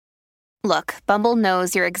Look, Bumble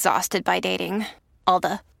knows you're exhausted by dating. All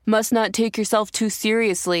the must not take yourself too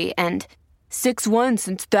seriously and 6'1"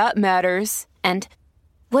 since that matters. And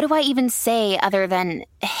what do I even say other than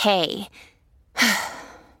hey?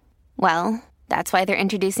 Well, that's why they're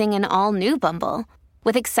introducing an all-new Bumble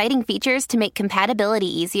with exciting features to make compatibility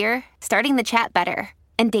easier, starting the chat better,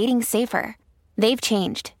 and dating safer. They've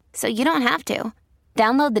changed, so you don't have to.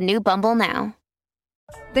 Download the new Bumble now.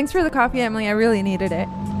 Thanks for the coffee, Emily. I really needed it.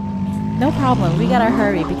 No problem. We gotta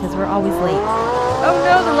hurry because we're always late. Oh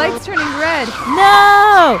no, the light's turning red.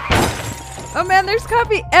 No! Oh man, there's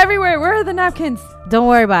coffee everywhere. Where are the napkins? Don't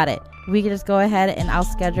worry about it. We can just go ahead and I'll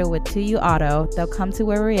schedule with 2U Auto. They'll come to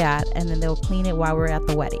where we're at and then they'll clean it while we're at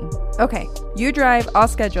the wedding. Okay, you drive, I'll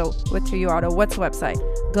schedule with 2U Auto. What's the website?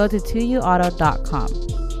 Go to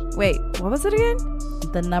 2uauto.com. Wait, what was it again?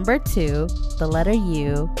 The number 2, the letter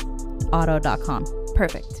U, auto.com.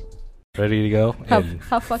 Perfect. Ready to go?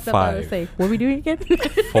 How fucked up are they say? What are we doing again?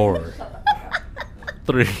 4,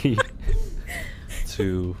 3,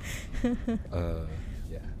 2,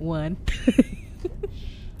 1.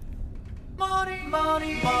 Marty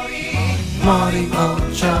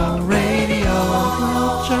Ocho Radio.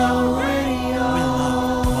 Ocho Radio. We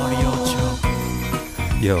love Marty Ocho.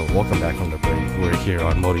 Yo, welcome back from the break. We're here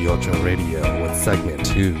on Marty Ocho Radio with segment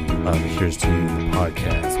 2 of Here's to the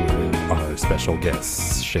podcast with our special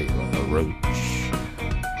guest, Shayla Roach.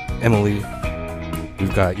 Emily,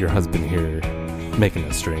 we've got your husband here making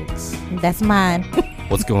us drinks. That's mine.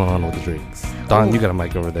 What's going on with the drinks? Don, you got a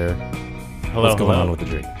mic over there. Hello. What's going on with the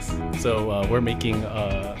drinks? So we're making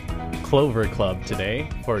a Clover Club today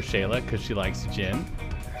for Shayla because she likes gin.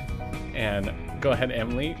 And go ahead,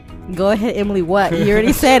 Emily. Go ahead, Emily. What? You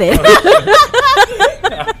already said it.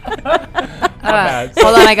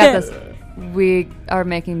 Hold on, I got this. We are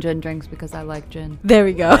making gin drinks because I like gin. There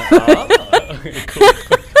we go. Cool.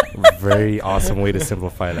 Very awesome way to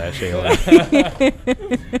simplify that, Shayla.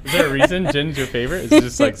 Is there a reason gin's your favorite? Is it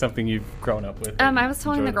just like something you've grown up with? I was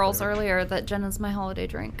telling the enjoyed girls forever? earlier that gin is my holiday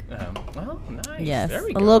drink. Oh, nice. Yes. There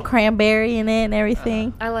we A go. little cranberry in it and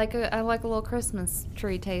everything. I like a little Christmas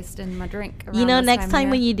tree taste in my drink. You know, around this next time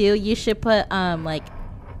when you do, you should put like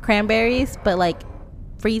cranberries, but like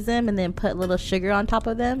freeze them and then put little sugar on top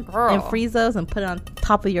of them Girl. and freeze those and put it on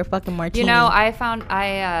top of your fucking martini. You know,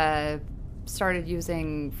 I started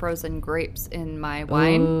using frozen grapes in my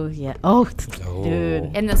wine. Oh yeah. Oh, Oh.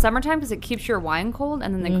 dude. In the summertime, because it keeps your wine cold,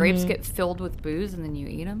 and then the grapes get filled with booze, and then you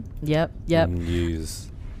eat them. Yep. And use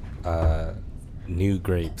new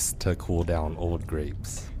grapes to cool down old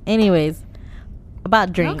grapes.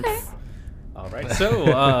 About drinks. Okay. All right.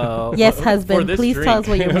 So, Yes, for husband, this please tell us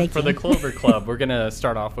what you're for making. the Clover Club, we're going to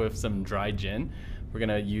start off with some dry gin. We're going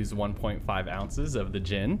to use 1.5 ounces of the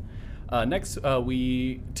gin. Next,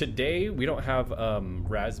 today we don't have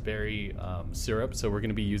raspberry syrup, so we're going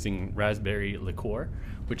to be using raspberry liqueur,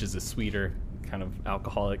 which is a sweeter kind of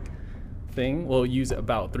alcoholic thing. We'll use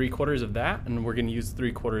about 3/4 of that, and we're going to use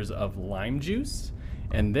 3/4 of lime juice,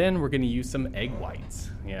 and then we're going to use some egg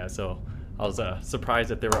whites. Yeah, so I was surprised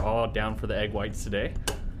that they were all down for the egg whites today.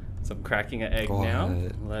 So I'm cracking an egg now,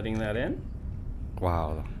 What? letting that in.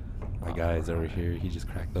 Wow. My guy's over here. He just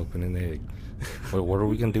cracked open an egg. What are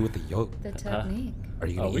we going to do with the yolk? The technique. Are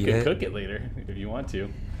you going to We eat could it? cook it later if you want to.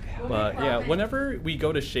 But yeah, whenever we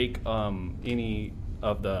go to shake any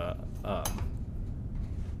of the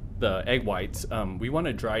egg whites, we want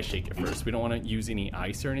to dry shake it first. We don't want to use any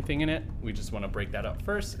ice or anything in it. We just want to break that up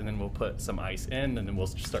first, and then we'll put some ice in, and then we'll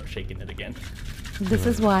start shaking it again. This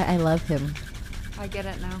is why I love him. I get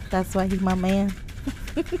it now. That's why he's my man.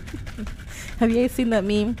 Have you guys seen that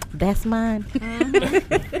meme? That's mine.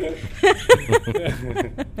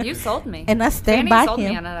 You sold me. And I stand Fanny by sold me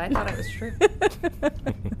him. on it. I thought it was true.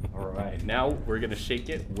 All right, now we're gonna shake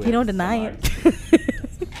it with You don't some deny ice. it.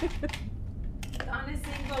 On a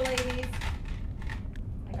single, ladies.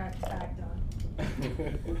 I got bagged on.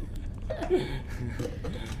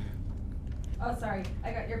 Oh, sorry.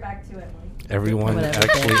 I got your back too, Emily. Everyone, Whatever.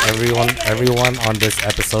 actually, everyone on this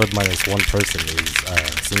episode minus one person is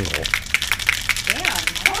single. Damn.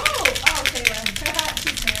 Oh, okay then.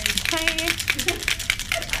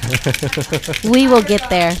 We will get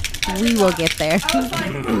there. We will get there.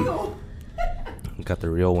 We got the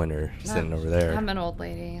real winner sitting over there. I'm an old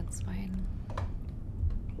lady. It's fine.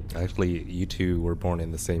 Actually, you two were born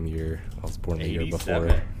in the same year. I was born the year 87.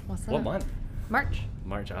 before. What's that? What month? March.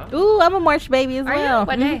 March. Ooh, I'm a March baby as Are you? well.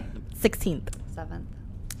 What day? 16th. 7th.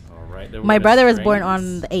 All right. then we're My gonna brother was strain born this.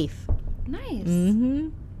 on the 8th. Nice. Mm-hmm.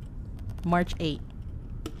 March 8th.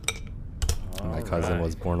 My cousin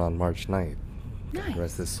was born on March 9th. Nice.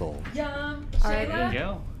 Rest his soul. Yum. All right, Shayla, There you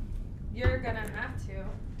go. you're gonna have to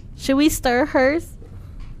Should we stir hers?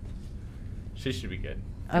 She should be good.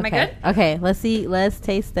 Am I good? Okay, let's see. Let's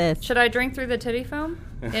taste this. Should I drink through the titty foam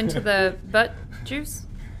into the butt juice?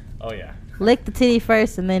 Oh yeah. Lick the titty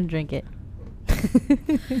first and then drink it.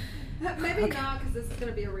 Maybe not, because this is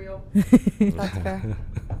going to be a real. That's fair.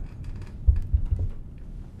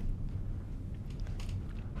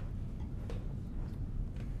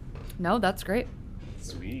 No, that's great.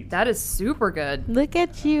 Sweet. That is super good. Look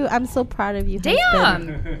at you. I'm so proud of you.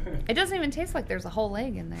 husband. Damn! It doesn't even taste like there's a whole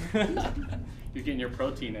leg in there. You're getting your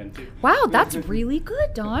protein in too. Wow, that's really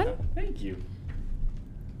good, Dawn. Thank you.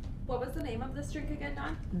 What was the name of this drink again,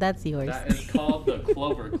 Don? That's yours. That is called the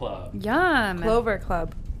Clover Club. Yum. Clover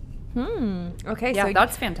Club. Okay, Yeah, so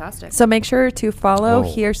that's fantastic. so make sure to follow Oh.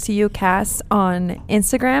 Here's to You Cast on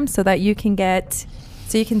Instagram so that you can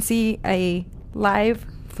see a live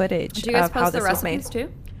footage Do you guys of how post the this was made. recipes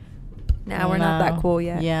too? Nah, we're not that cool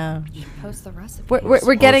yet. Yeah. Post the recipes.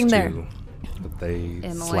 We're getting there. But they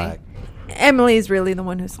Emily. slack. Emily is really the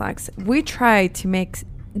one who slacks. We try to make.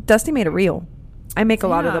 Dusty made a reel. I make a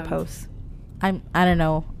lot of the Damn. posts. I don't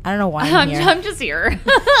know why I'm here. I'm just here.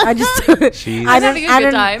 I just She's- I I'm having a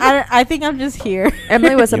good time. I think I'm just here.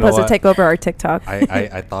 Emily was You know supposed to what? take over our TikTok.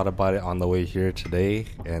 I thought about it on the way here today,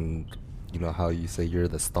 and you know how you say you're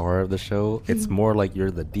the star of the show? It's more like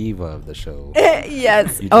you're the diva of the show.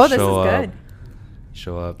 Yes. You Oh, just this is show up, good.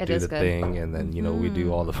 Show up, It do is the good. thing, and then, you know, we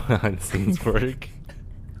do all the behind the scenes work.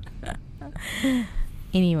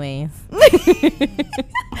 Anyways. But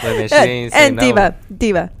then she ain't say And no.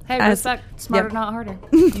 diva. Hey, As- respect. Smarter, Yep. not harder.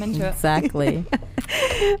 I'm into it. Exactly.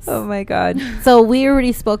 Oh my God. So we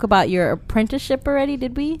already spoke about your apprenticeship already,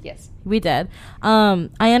 did we? Yes. We did. I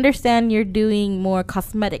understand you're doing more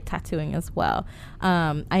cosmetic tattooing as well.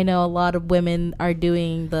 I know a lot of women are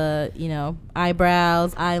doing the,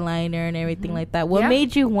 eyebrows, eyeliner, and everything like that. What Yeah.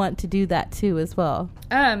 made you want to do that too as well?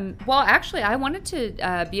 Well, actually, I wanted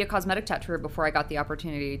to be a cosmetic tattooer before I got the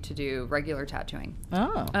opportunity to do regular tattooing.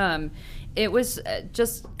 Oh. It was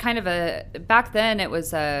just kind of back then it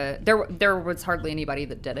was there was hardly anybody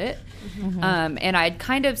that did it. And I'd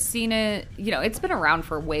kind of seen it, it's been around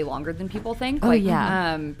for way longer than people think. Oh,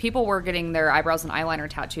 yeah. People were getting their eyebrows and eyeliner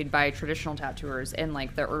tattooed by traditional tattooers in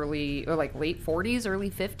like the early or like late 40s, early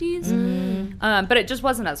 50s. But it just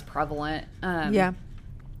wasn't as prevalent. Yeah.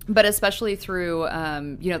 But especially through,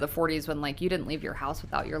 the 40s when like you didn't leave your house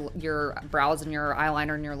without your brows and your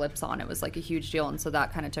eyeliner and your lips on. It was like a huge deal, and so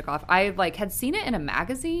that kind of took off. I like had seen it in a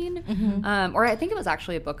magazine, or I think it was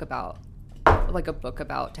actually a book about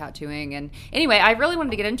tattooing. And anyway, I really wanted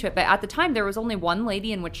to get into it, but at the time there was only one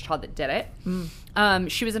lady in Wichita that did it.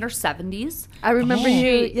 She was in her 70s. I remember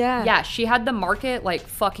you. Yeah. Yeah, she had the market like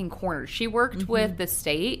fucking cornered. She worked with the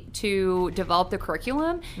state to develop the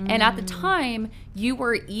curriculum. And at the time, you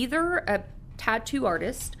were either a tattoo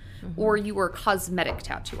artist or you were a cosmetic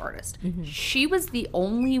tattoo artist. She was the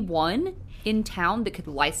only one in town that could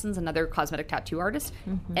license another cosmetic tattoo artist.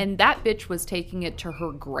 And that bitch was taking it to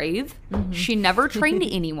her grave. She never trained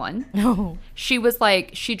anyone. No. She was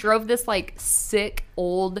like, she drove this like sick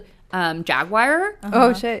old Jaguar.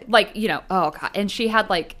 Oh shit. Like, oh God. And she had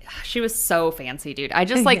like, she was so fancy, dude. I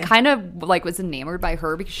just like kind of like was enamored by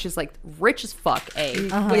her because she's like rich as fuck, which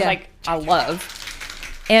Yeah. like I love.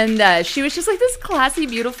 And she was just like this classy,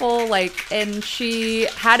 beautiful, like, and she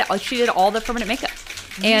did all the permanent makeup.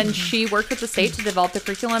 And she worked with the state to develop the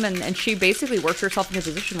curriculum, and she basically worked herself into a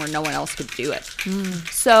position where no one else could do it.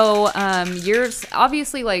 So years,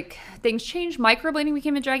 obviously, like, things changed. Microblading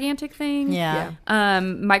became a gigantic thing. Yeah.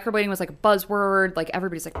 Microblading was like a buzzword. Like,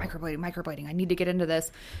 everybody's like, microblading. I need to get into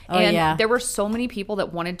this. Oh, and yeah. there were so many people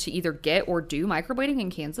that wanted to either get or do microblading in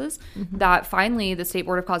Kansas that finally the State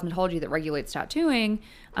Board of Cosmetology that regulates tattooing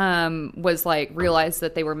was like realized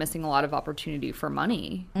that they were missing a lot of opportunity for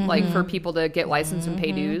money, like for people to get licensed and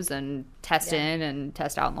pay dues and test in and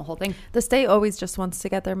test out and the whole thing. The state always just wants to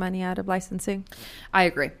get their money out of licensing. I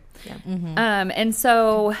agree. Yeah. And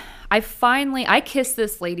so I kissed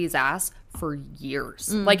this lady's ass for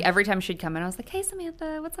years. Like every time she'd come in, I was like, "Hey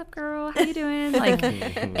Samantha, what's up, girl? How you doing?" Like,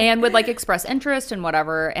 and would like express interest and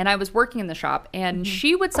whatever. And I was working in the shop, and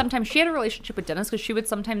she had a relationship with Dennis because she would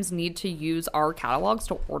sometimes need to use our catalogs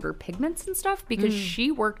to order pigments and stuff because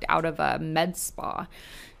she worked out of a med spa.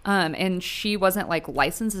 And she wasn't like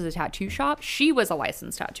licensed as a tattoo shop. She was a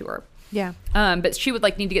licensed tattooer. Yeah. But she would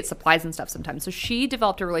like need to get supplies and stuff sometimes. So she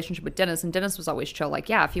developed a relationship with Dennis, and Dennis was always chill. Like,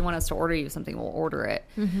 yeah, if you want us to order you something, we'll order it.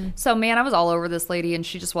 So man, I was all over this lady, and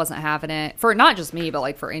she just wasn't having it for not just me, but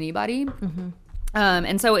like for anybody.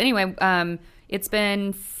 And so anyway, it's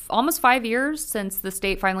been almost 5 years since the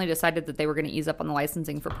state finally decided that they were going to ease up on the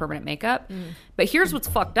licensing for permanent makeup. But here's what's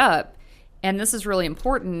fucked up and this is really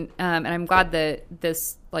important, and I'm glad that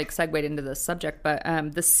this like segued into this subject, but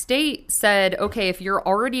the state said, okay, if you're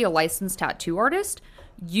already a licensed tattoo artist,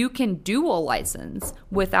 you can do a license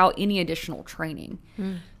without any additional training.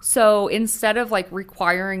 So instead of like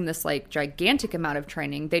requiring this like gigantic amount of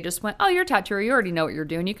training, they just went, oh, you're a tattooer, you already know what you're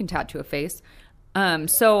doing, you can tattoo a face.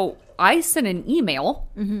 So I sent an email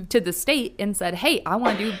to the state and said, hey, I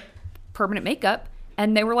want to do permanent makeup.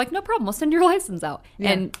 And they were like, no problem, we'll send your license out.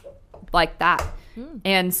 And like that.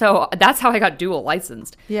 And so that's how I got dual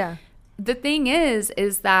licensed. Yeah. The thing is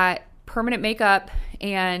that permanent makeup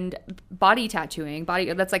and body tattooing,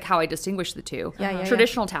 that's like how I distinguish the two.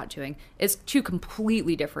 Traditional tattooing is two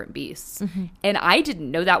completely different beasts. And I didn't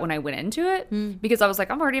know that when I went into it because I was like,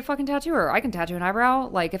 I'm already a fucking tattooer. I can tattoo an eyebrow.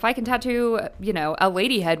 Like if I can tattoo, you know, a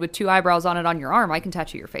lady head with 2 eyebrows on it on your arm, I can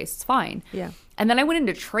tattoo your face. It's fine. Yeah. And then I went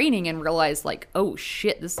into training and realized like, oh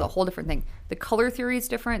shit, this is a whole different thing. The color theory is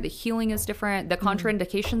different. The healing is different. The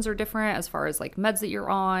contraindications are different as far as like meds that you're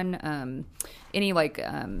on, any like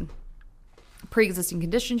pre-existing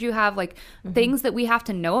conditions you have, like things that we have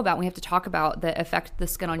to know about, we have to talk about that affect the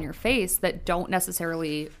skin on your face that don't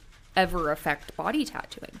necessarily ever affect body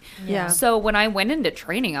tattooing. Yeah. So when I went into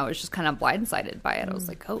training, I was just kind of blindsided by it. I was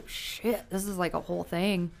like, oh shit, this is like a whole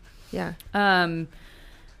thing. Yeah.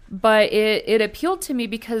 But it appealed to me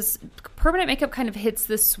because permanent makeup kind of hits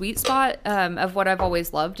this sweet spot of what I've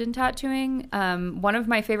always loved in tattooing. One of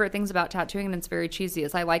my favorite things about tattooing, and it's very cheesy,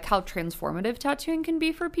 is I like how transformative tattooing can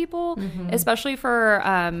be for people, especially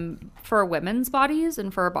for women's bodies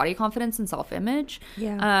and for body confidence and self-image.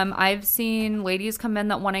 Yeah. I've seen ladies come in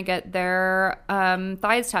that want to get their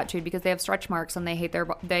thighs tattooed because they have stretch marks and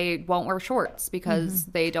they won't wear shorts because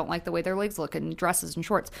they don't like the way their legs look in dresses and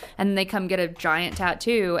shorts. And they come get a giant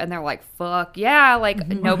tattoo and they're like, fuck yeah, like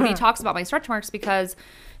nobody talks about my stretch marks because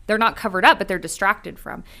they're not covered up, but they're distracted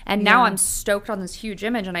from. And now I'm stoked on this huge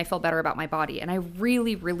image and I feel better about my body. And I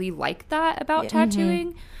really, really like that about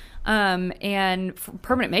tattooing. And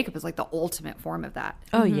permanent makeup is like the ultimate form of that.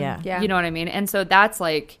 Oh yeah. You know what I mean? And so that's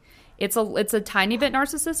like, it's a tiny bit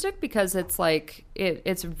narcissistic because it's like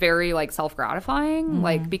it's very like self-gratifying,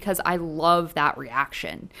 like because I love that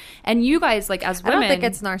reaction. And you guys, like as women, I don't think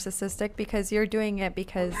it's narcissistic because you're doing it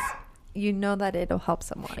because you know that it'll help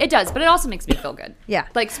someone. It does, but it also makes me feel good. Yeah.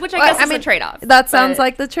 Like, which I guess is a trade-off. That sounds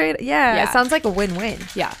like the trade. Yeah, it sounds like a win-win.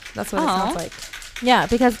 Yeah. That's what it sounds like. Yeah,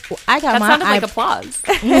 because I got that sounded like applause.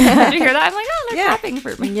 Did you hear that? I'm like, oh, they're clapping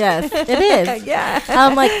for me. Yes, it is.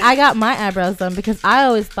 Like I got my eyebrows done because I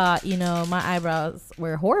always thought, you know, my eyebrows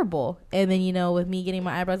were horrible, and then you know, with me getting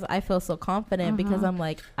my eyebrows, I feel so confident because I'm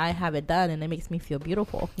like, I have it done, and it makes me feel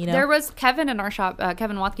beautiful. You know, there was Kevin in our shop,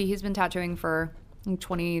 Kevin Wathke. He's been tattooing for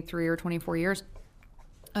 23 or 24 years.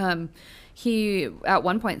 He at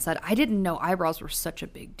one point said, I didn't know eyebrows were such a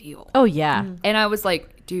big deal. Oh yeah. And I was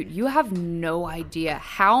like, dude, you have no idea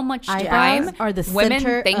how much eyebrows time are the women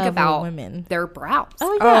center think of about women. Their brows.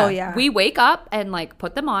 Oh yeah. We wake up and like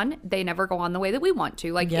put them on. They never go on the way that we want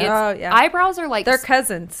to. Like eyebrows are like they're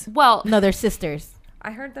cousins. Well, no, they're sisters.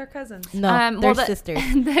 I heard they're cousins. No, they're sisters.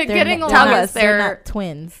 They're getting along. They're not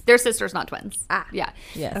twins. They're sisters, not twins. Yeah.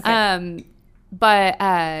 Yes. Okay. But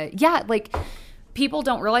yeah, like people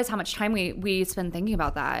don't realize how much time we spend thinking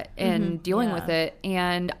about that and dealing with it.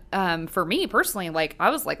 And for me personally, like I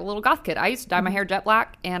was like a little goth kid. I used to dye my hair jet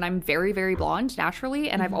black, and I'm very, very blonde naturally,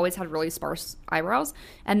 and I've always had really sparse eyebrows.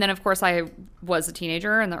 And then of course I was a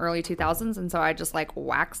teenager in the early 2000s, and so I just like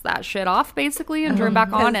waxed that shit off basically and drew them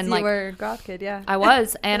back on. And you like were a goth kid, yeah. I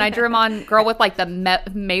was, and I drew them on, girl, with like the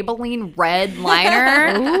Maybelline red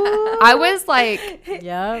liner. I was like,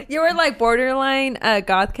 you were like borderline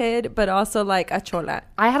goth kid, but also like a chola.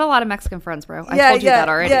 I had a lot of Mexican friends, bro. I told you that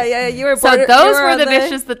already. Yeah. You were so those were the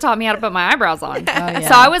bitches that taught me how to put my eyebrows on.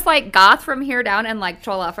 So I was like goth from here down and like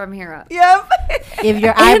chola from here up. Yep. If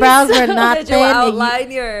your eyebrows were not did thin, you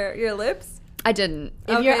outline your lips? I didn't.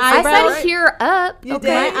 If your eyebrows, I said here up. You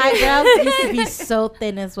my eyebrows used to be so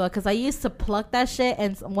thin as well because I used to pluck that shit,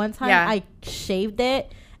 and one time I shaved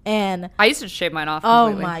it, and I used to shave mine off.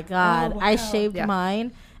 Oh my god, I shaved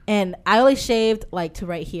mine, and I only shaved like to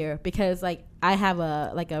right here because like I have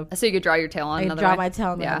so you could draw your tail on another way. Draw my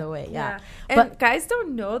tail another way. Yeah. But guys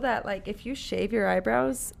don't know that like if you shave your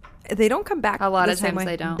eyebrows, they don't come back. A lot of times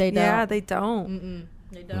they don't. Yeah, they don't. Mm-mm.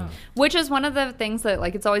 They don't. Which is one of the things that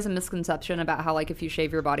like it's always a misconception about how like if you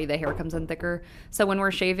shave your body the hair comes in thicker. So when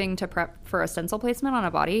we're shaving to prep for a stencil placement on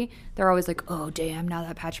a body, they're always like, oh damn, now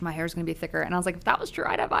that patch of my hair is gonna be thicker. And I was like, if that was true,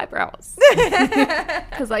 I'd have eyebrows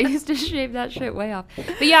because I used to shave that shit way off.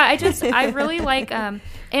 But yeah, I really like and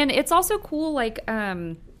it's also cool like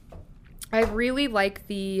I really like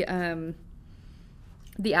the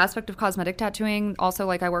the aspect of cosmetic tattooing, also,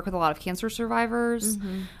 like, I work with a lot of cancer survivors.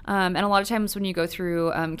 And a lot of times when you go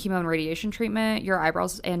through chemo and radiation treatment, your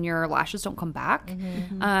eyebrows and your lashes don't come back.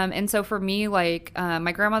 And so for me, like,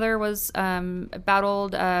 my grandmother was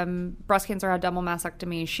battled breast cancer, had double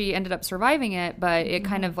mastectomy. She ended up surviving it, but it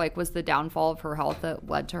kind of, like, was the downfall of her health that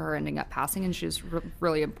led to her ending up passing, and she was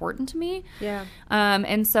really important to me. Yeah.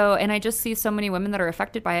 And I just see so many women that are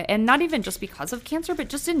affected by it, and not even just because of cancer, but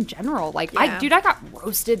just in general. Like, I got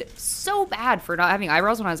roasted so bad for not having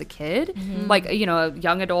eyebrows when I was a kid. Like, you know, a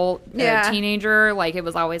young adult, teenager. Like, it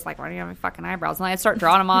was always like, why don't you have any fucking eyebrows? And I'd start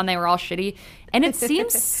drawing them on, they were all shitty. And it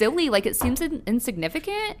seems silly, like, it seems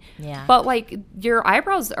insignificant. Yeah. But, like, your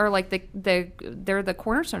eyebrows are like they're the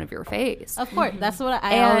cornerstone of your face. Of course, that's what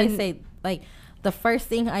I always say. Like, the first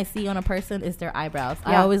thing I see on a person is their eyebrows.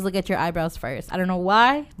 I always look at your eyebrows first. I don't know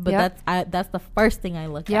why, but that's the first thing I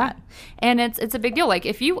look at. And it's a big deal. Like,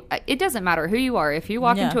 it doesn't matter who you are. If you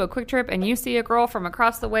walk into a Quick Trip and you see a girl from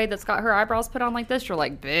across the way that's got her eyebrows put on like this, you're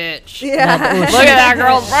like, bitch. Yeah. Look at that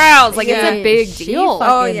girl's brows. Like, it's a big deal.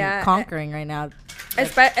 Conquering right now.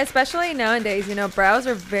 Especially nowadays, you know, brows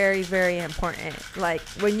are very, very important. Like,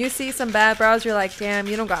 when you see some bad brows, you're like, damn,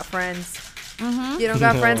 you don't got friends. You don't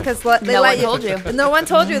got friends because no one told you. No one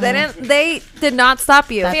told you. They did not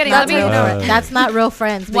stop you. That's not real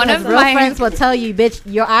friends. One of my friends will tell you, bitch,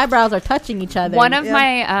 your eyebrows are touching each other. One of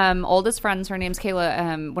my oldest friends, her name's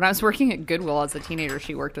Kayla. When I was working at Goodwill as a teenager,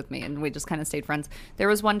 she worked with me, and we just kind of stayed friends. There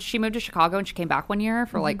was one. She moved to Chicago, and she came back one year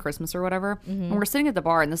for like Christmas or whatever. And we're sitting at the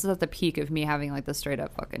bar, and this is at the peak of me having like the straight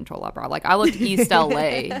up fucking chola brow. Like, I looked East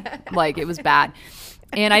LA, like, it was bad.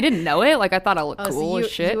 And I didn't know it. Like, I thought I looked cool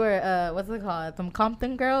as shit. You were, what's it called? Some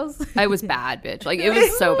Compton girls? I was bad, bitch. Like, it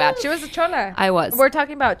was so bad. She was a chola. I was. We're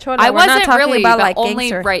talking about chola. I wasn't not talking really, about, but like, only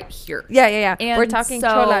gangster. right here. Yeah. And we're talking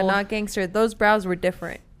chola, not gangster. Those brows were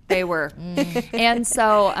different. They were. And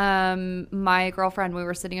so my girlfriend, we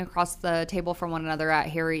were sitting across the table from one another at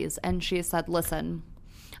Harry's, and she said, listen,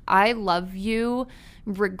 I love you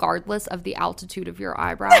regardless of the altitude of your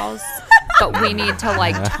eyebrows, but we need to,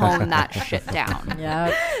 like, tone that shit down.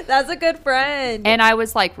 Yeah, that's a good friend. And I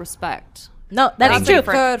was like, respect. No, that's true.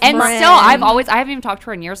 And still, I haven't even talked to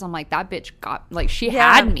her in years. I'm like, that bitch got, like, she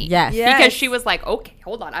had me. Yes. Because she was like, okay,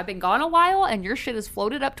 hold on. I've been gone a while, and your shit is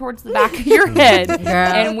floated up towards the back of your head.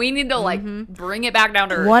 And we need to, like, bring it back down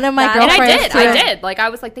to earth. One of my girlfriends. And I did. Like, I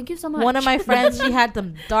was like, thank you so much. One of my friends, she had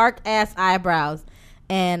some dark-ass eyebrows.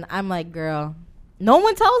 And I'm like, girl, no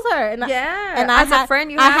one tells her. And as a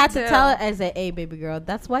friend, I had to tell her. I said, hey, baby girl,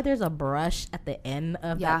 that's why there's a brush at the end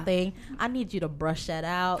of that thing. I need you to brush that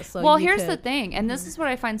out. So here's the thing, and this is what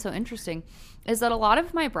I find so interesting, is that a lot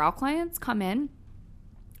of my brow clients come in,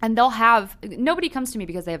 and nobody comes to me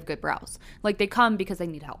because they have good brows. Like, they come because they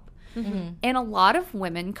need help. And a lot of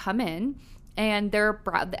women come in, and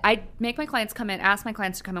I make my clients come in, ask my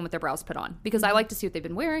clients to come in with their brows put on, because I like to see what they've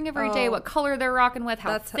been wearing every day, what color they're rocking with,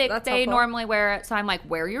 how thick they normally wear it. So I'm like,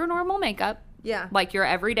 wear your normal makeup, like your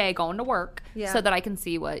everyday going to work, so that I can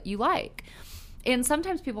see what you like. And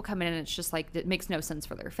sometimes people come in and it's just like, it makes no sense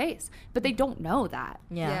for their face, but they don't know that.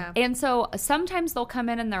 And so sometimes they'll come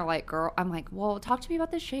in and they're like, girl, I'm like, well, talk to me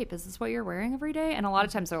about this shape. Is this what you're wearing every day? And a lot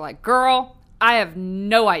of times they're like, girl, I have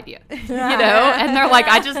no idea, you know? And they're like,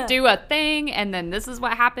 I just do a thing, and then this is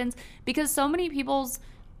what happens. Because so many people's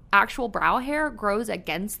actual brow hair grows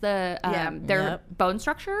against their bone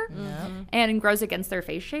structure and grows against their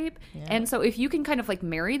face shape. And so if you can kind of like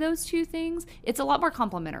marry those two things, it's a lot more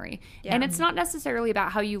complementary. And it's not necessarily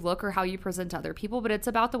about how you look or how you present to other people, but it's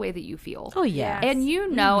about the way that you feel. Oh, yeah. And you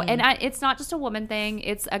know, and it's not just a woman thing,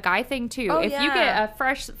 it's a guy thing too. If you get a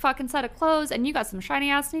fresh fucking set of clothes and you got some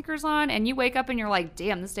shiny ass sneakers on and you wake up and you're like,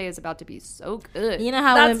 damn, this day is about to be so good. You know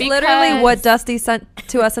how that's literally what Dusty sent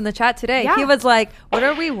to us in the chat today. He was like, what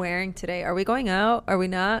are we wearing today? Are we going out? Are we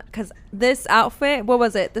not? Because this outfit, what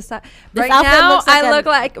was it? Right now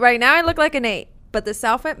I look like an 8. But this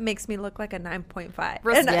outfit makes me look like a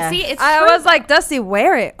 9.5. See, it's I true. was like, Dusty,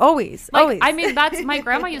 wear it. Always. I mean, that's my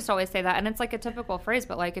grandma used to always say that. And it's like a typical phrase,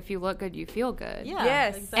 but like, if you look good, you feel good. Yeah.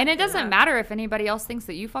 Yes. Exactly. And it doesn't matter if anybody else thinks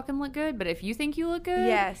that you fucking look good, but if you think you look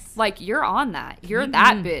good, like, you're on that. You're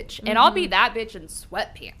that bitch. And I'll be that bitch in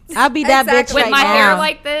sweatpants. I'll be that bitch with right my now. hair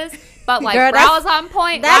like this. But like, girl, brows on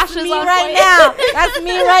point, that's lashes me on right point. now. That's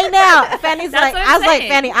me right now. Fanny's That's like, what I I'm was like,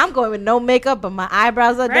 saying. Fanny, I'm going with no makeup, but my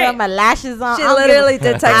eyebrows are done, my lashes on. She literally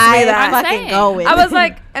did text me that. I'm fucking going. I was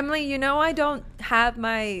like, Emily, you know I don't have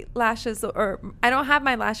my lashes, or I don't have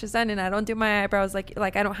my lashes done, and I don't do my eyebrows like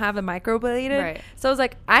I don't have a microbladed. Right. So I was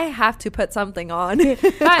like, I have to put something on. I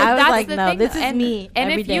was like, no, this is me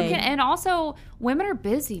and every if day. you can, and also women are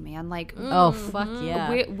busy, man. Like, oh fuck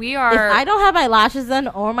yeah, we are. If I don't have my lashes done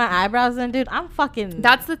or my eyebrows done, dude, I'm fucking.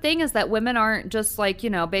 That's the thing, is that women aren't just like,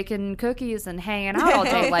 baking cookies and hanging out all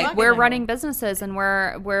day. Like, we're running businesses, and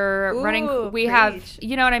we're running. We have,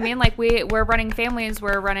 you know what I mean? Like, we're running families.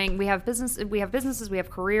 We have businesses. We have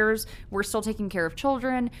careers. We're still taking care of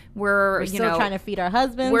children. We're still trying to feed our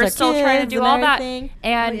husbands. We're our still kids trying to do all that,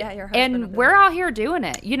 and and we're out here doing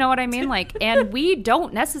it. You know what I mean? Like, and we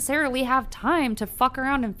don't necessarily have time to fuck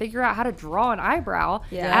around and figure out how to draw an eyebrow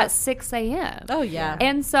at 6 a.m. Oh yeah.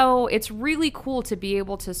 And so it's really cool to be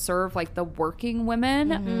able to serve like the working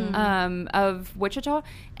women of Wichita,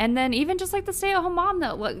 and then even just like the stay-at-home mom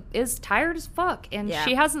that is tired as fuck, and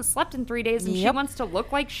she hasn't slept in 3 days, and she wants to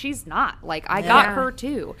look like she's not. Like, I got her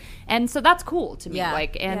too, and so that's cool to me.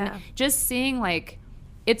 Like, and just seeing like.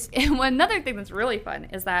 It's another thing that's really fun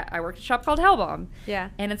is that I work at a shop called Hellbomb. Yeah.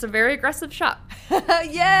 And it's a very aggressive shop.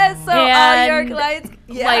 Yes. So all your clients.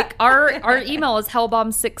 Yeah. Like our email is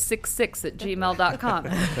hellbomb666@gmail.com.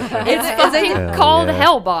 It's fucking called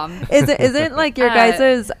Hellbomb. Is it like your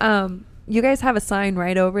guys's you guys have a sign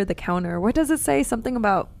right over the counter. What does it say? Something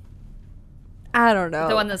about, I don't know.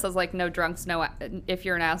 The one that says like, no drunks, no, if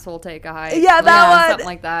you're an asshole, take a hike. Yeah, that one. Something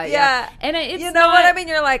like that. Yeah. And it's, you know what I mean?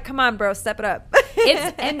 You're like, come on, bro, step it up.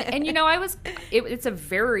 It's and it's a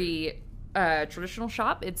very traditional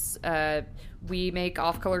shop. It's we make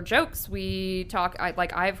off-color jokes. We talk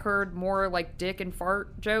I've heard more like dick and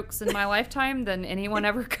fart jokes in my lifetime than anyone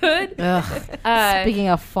ever could. Speaking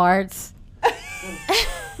of farts.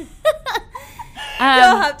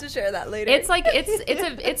 You'll have to share that later. It's like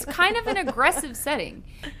it's kind of an aggressive setting,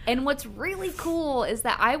 and what's really cool is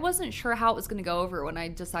that I wasn't sure how it was going to go over when I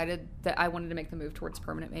decided that I wanted to make the move towards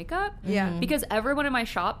permanent makeup. Yeah, because everyone in my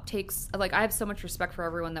shop takes I have so much respect for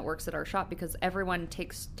everyone that works at our shop, because everyone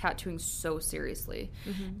takes tattooing so seriously,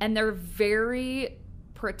 and they're very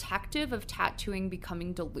protective of tattooing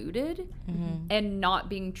becoming diluted and not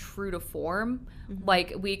being true to form.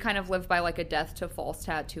 Like, we kind of live by like a death to false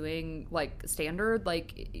tattooing like standard.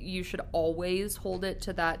 Like, you should always hold it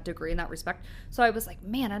to that degree in that respect. So I was like,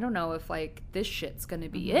 man, I don't know if like this shit's gonna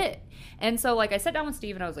be it. And so like I sat down with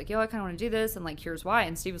Steve and I was like, yo, I kind of want to do this, and like, here's why.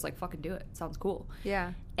 And Steve was like, fucking do it, sounds cool.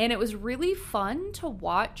 Yeah. And it was really fun to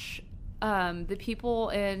watch the people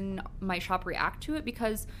in my shop react to it,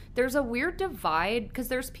 because there's a weird divide, because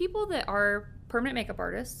there's people that are permanent makeup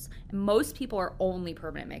artists, and most people are only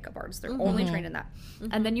permanent makeup artists. They're only trained in that.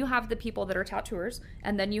 And then you have the people that are tattooers,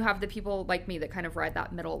 and then you have the people like me that kind of ride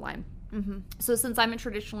that middle line. So since I'm a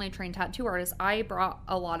traditionally trained tattoo artist, I brought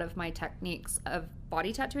a lot of my techniques of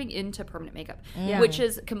body tattooing into permanent makeup, which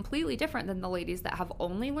is completely different than the ladies that have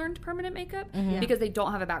only learned permanent makeup because they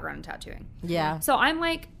don't have a background in tattooing. Yeah. So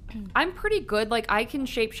I'm pretty good. Like, I can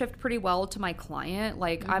shapeshift pretty well to my client.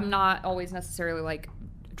 Like, I'm not always necessarily like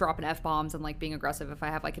dropping F-bombs and like being aggressive if I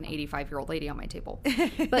have like an 85-year-old lady on my table.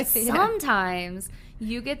 But sometimes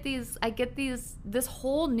I get this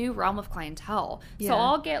whole new realm of clientele. So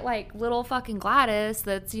I'll get like little fucking Gladys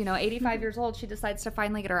that's, 85 years old. She decides to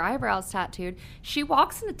finally get her eyebrows tattooed. She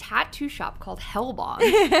walks in a tattoo shop called Hellbomb.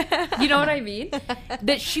 You know what I mean?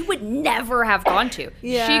 That she would never have gone to.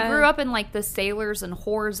 Yeah. She grew up in like the sailors and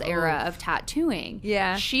whores era of tattooing.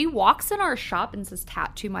 Yeah. She walks in our shop and says,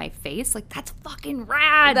 tattoo my face. Like, that's fucking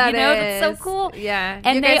rad. That's so cool. Yeah.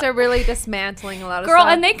 And you guys are really dismantling a lot of stuff. Girl,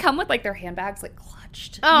 and they come with like their handbags like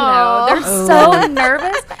clutched. They're so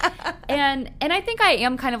nervous. And I think I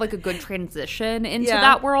am kind of like a good transition into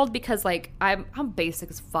that world, because like I'm basic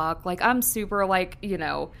as fuck. Like, I'm super like,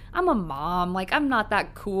 I'm a mom. Like, I'm not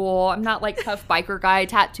that cool. I'm not like tough biker guy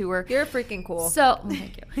tattooer. You're freaking cool. So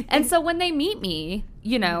thank you. And so when they meet me,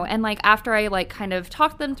 and like after I like kind of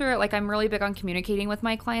talk them through it, like I'm really big on communicating with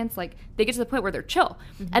my clients. Like, they get to the point where they're chill.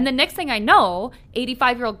 And the next thing I know,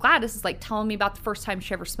 85-year-old Gladys is like telling me about the first time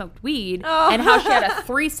she ever smoked weed and how she had a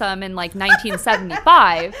threesome in like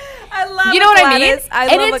 1975. I love you know what Gladys. I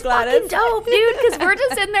mean? I love it's Gladys. Fucking dope, dude. Because we're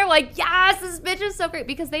just in there like, yes, this bitch is so great,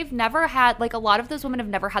 because they've never had like, a lot of those women have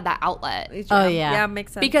never had that outlet. Oh yeah, yeah,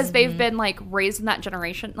 makes sense. Because they've been like raised in that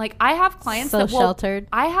generation. Like, I have clients sheltered.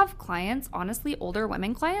 I have clients, honestly, older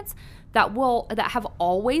women clients that have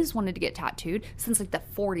always wanted to get tattooed since like the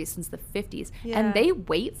 40s, since the 50s, and they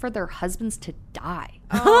wait for their husbands to die.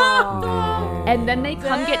 And then they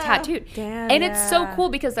come get tattooed. And it's so cool,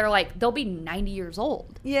 because they'll be 90 years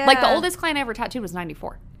old. Yeah. Like, the oldest client I ever tattooed was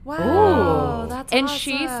 94. Wow. That's And awesome.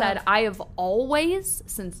 she said, I have always,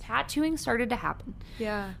 since tattooing started to happen,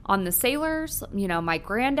 on the sailors, you know, my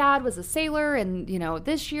granddad was a sailor and, you know,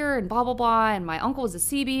 this year and blah, blah, blah. And my uncle was a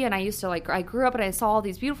CB. And I used to I grew up and I saw all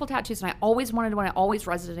these beautiful tattoos and I always wanted one. It always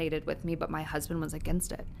resonated with me, but my husband was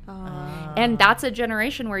against it. And that's a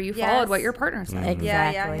generation where you followed what your partner said.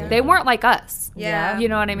 Exactly. Yeah. They weren't like us. Yeah. You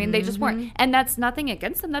know what I mean? They just weren't. And that's nothing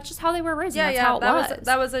against them. That's just how they were raised. That's how it was.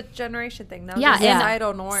 That was a generation thing. That was Yeah, a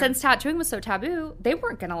societal norm. Since tattooing was so taboo, they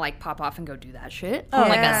weren't gonna like pop off and go do that shit on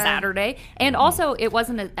like a Saturday. And also, it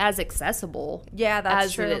wasn't as accessible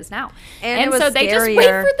as true. it is now. And it And was so they just wait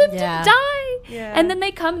scarier. for them Yeah. to die. Yeah. And then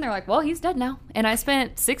they come and they're like, well, he's dead now. And I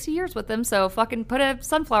spent 60 years with him, so fucking put a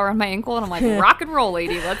sunflower on my ankle and I'm like, rock and roll,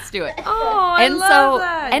 lady, let's do it. Oh, And I love so,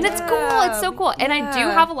 that. and it's cool. It's so cool. And I do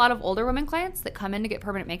Yeah. have a lot of older women clients that come in to get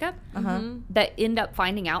permanent makeup that end up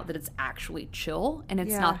finding out that it's actually chill and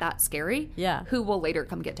it's not that scary. Yeah. Who will later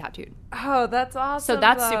come get tattooed. Oh, that's awesome. So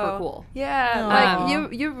that's super though. cool. Yeah, Aw.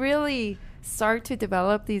 like you really start to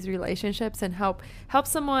develop these relationships and help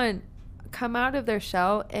someone come out of their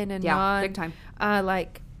shell in a big time.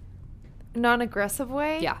 like non-aggressive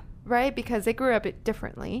way. Yeah. Right, because they grew up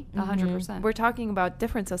differently. 100%. We're talking about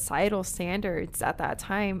different societal standards at that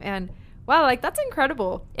time, and wow, like that's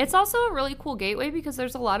incredible. It's also a really cool gateway because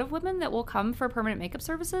there's a lot of women that will come for permanent makeup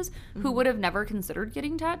services who would have never considered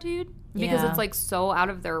getting tattooed because Yeah. it's like so out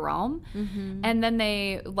of their realm. And then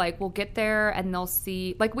they like will get there and they'll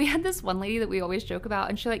see, like we had this one lady that we always joke about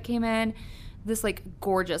and she like came in this like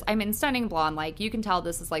gorgeous, I mean stunning blonde, like you can tell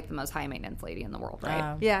this is like the most high maintenance lady in the world,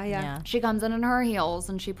 right? Yeah. She comes in her heels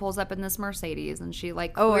and she pulls up in this Mercedes and she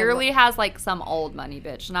like Oh, I clearly has like some old money,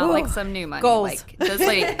 bitch, not like some new money. goals. Like this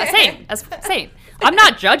lady, same. I'm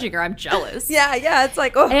not judging her. I'm jealous. Yeah. It's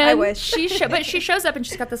like, oh, And I wish. but she shows up and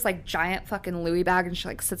she's got this like giant fucking Louis bag and she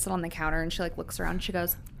like sits it on the counter and she like looks around and she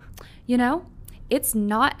goes, you know, it's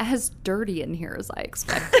not as dirty in here as I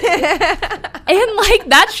expected. And like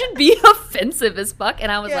that should be offensive as fuck.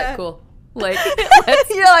 And I was like, cool. Like,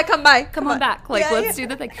 You're like, come by, come on back. Like, let's do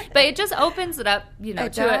the thing. But it just opens it up, you know,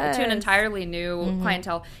 It to an does. entirely new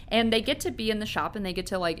clientele. And they get to be in the shop and they get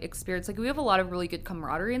to like experience, like we have a lot of really good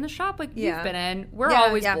camaraderie in the shop. Like you've been in, we're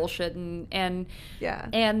always bullshitting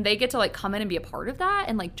and they get to like come in and be a part of that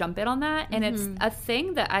and like jump in on that. And it's a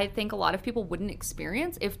thing that I think a lot of people wouldn't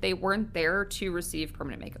experience if they weren't there to receive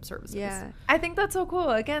permanent makeup services. Yeah, I think that's so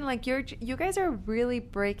cool. Again, like you guys are really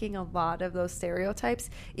breaking a lot of those stereotypes.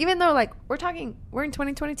 Even though like we're in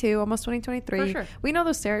 2022, almost 2023. For sure. We know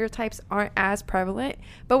those stereotypes aren't as prevalent,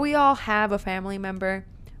 but we all have a family member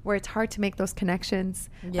where it's hard to make those connections,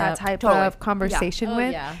 that type of conversation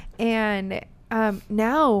with. Yeah. And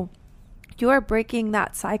now you are breaking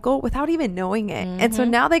that cycle without even knowing it. And so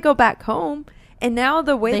now they go back home. And now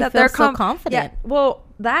the way They that feel they're so confident. Yeah, well,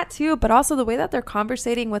 that too, but also the way that they're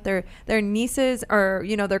conversating with their nieces or,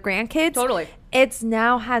 you know, their grandkids. Totally. It's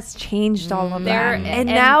now has changed all of that. There- And and-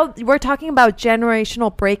 now we're talking about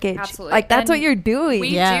generational breakage. Absolutely. Like that's And what you're doing.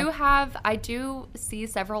 I do see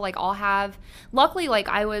several, like I'll have, luckily, like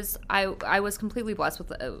I was completely blessed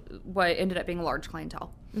with what ended up being a large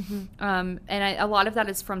clientele. And a lot of that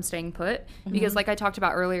is from staying put because like I talked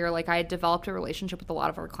about earlier, like I had developed a relationship with a lot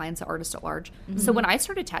of our clients at Artists at Large. So when I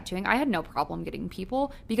started tattooing, I had no problem getting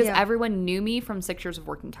people because everyone knew me from 6 years of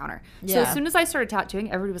working counter. So Yeah. as soon as I started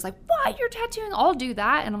tattooing, everybody was like, what, you're tattooing? I'll do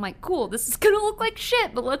that. And I'm like, cool, this is going to look like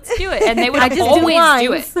shit, but let's do it. And they would I just do always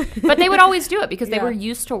do lines. it. But they would always do it because they were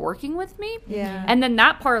used to working with me. Yeah. And then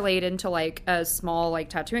that parlayed into like a small like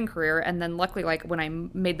tattooing career. And then luckily, like when I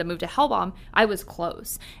made the move to Hellbomb, I was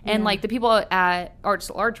close. And like the people at Artists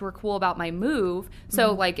at Large were cool about my move.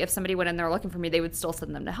 So like if somebody went in there looking for me, they would still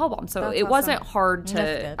send them to Hellbomb. So That's it awesome. wasn't hard That's to,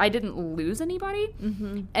 good. I didn't lose anybody.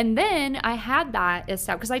 And then I had that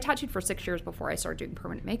established because I tattooed for 6 years before I started doing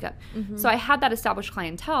permanent makeup. So I had that established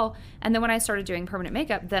clientele. And then when I started doing permanent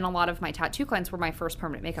makeup, then a lot of my tattoo clients were my first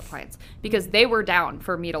permanent makeup clients because they were down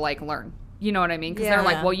for me to like learn. You know what I mean? Because they're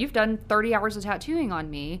like, Yeah. well, you've done 30 hours of tattooing on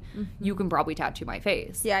me. You can probably tattoo my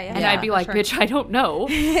face. Yeah, yeah. And Yeah, I'd be for like, sure. bitch, I don't know.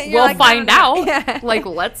 You're We'll like, find I don't out. know. Yeah. Like,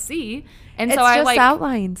 let's see. And It's so I just like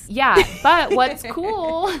outlines. yeah, but what's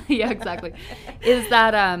cool, yeah, exactly, is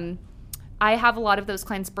that I have a lot of those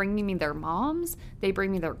clients bringing me their moms. They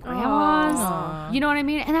bring me their grandmas. Aww. You know what I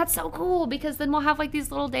mean? And that's so cool because then we'll have like these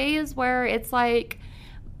little days where it's like,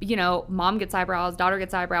 you know, mom gets eyebrows, daughter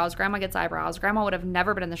gets eyebrows, grandma gets eyebrows. Grandma would have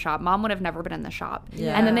never been in the shop. Mom would have never been in the shop.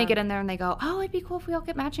 Yeah. And then they get in there and they go, oh, it'd be cool if we all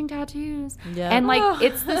get matching tattoos. Yeah. And like,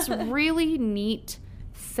 it's this really neat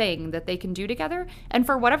thing that they can do together. And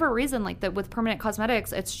for whatever reason, like that with permanent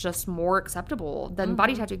cosmetics, it's just more acceptable than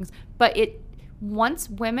body tattooing. But once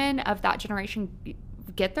women of that generation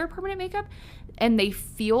get their permanent makeup and they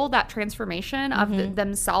feel that transformation of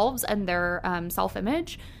themselves and their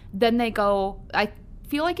self-image, then they go, I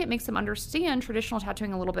feel like it makes them understand traditional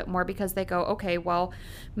tattooing a little bit more, because they go, okay, well,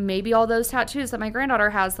 maybe all those tattoos that my granddaughter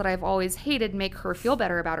has that I've always hated make her feel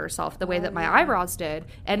better about herself the way that my eyebrows did.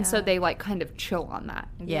 And so they like kind of chill on that.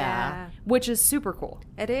 Yeah. Which is super cool.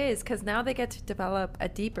 It is, because now they get to develop a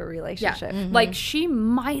deeper relationship. Yeah. Like, she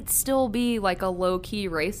might still be like a low-key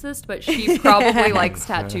racist, but she probably likes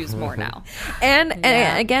tattoos more now. And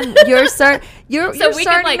again, you're starting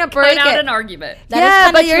to break out it. an argument.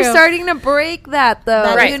 But you're starting to break that, though.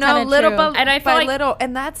 That is you know, little true. And I feel by like, little,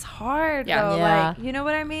 and that's hard. Yeah. Though. Yeah. Like, you know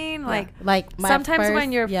what I mean? Like my sometimes first-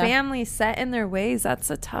 when your yeah. family's set in their ways, that's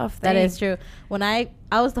a tough thing. That is true. When I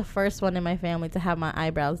was the first one in my family to have my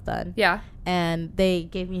eyebrows done. yeah. And they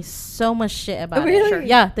gave me so much shit about Really? it. Sure.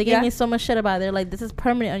 Yeah, they gave Yeah. me so much shit about it. They're like, this is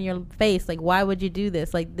permanent on your face. Like, why would you do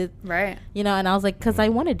this? Like, this, Right. you know, and I was like, because I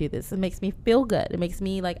want to do this. It makes me feel good. It makes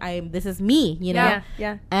me like, this is me, you know?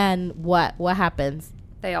 Yeah. And what happens?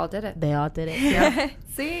 They all did it. They all did it. Yeah.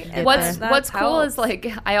 See, Did What's that's cool helps. is like,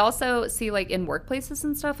 I also see like in workplaces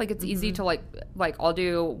and stuff, like it's easy to like I'll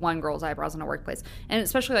do one girl's eyebrows in a workplace, and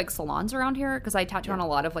especially like salons around here, because I tattoo on a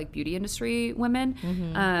lot of like beauty industry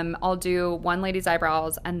women. I'll do one lady's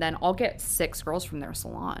eyebrows and then I'll get 6 girls from their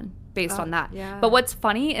salon based on that. yeah. But what's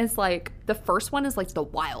funny is like the first one is like the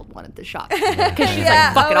wild one at the shop, because she's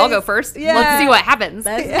like, fuck it, I'll go first. Let's see what happens.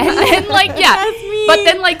 And then like but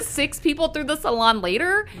then like 6 people through the salon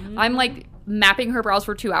later, I'm like mapping her brows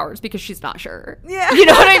for 2 hours because she's not sure. Yeah. You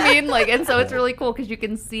know what I mean? Like, and so it's really cool because you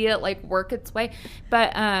can see it like work its way.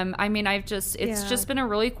 But I mean, it's just been a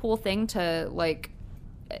really cool thing to like,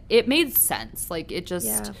 it made sense. Like, it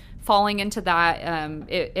just falling into that,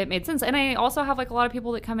 it made sense. And I also have like a lot of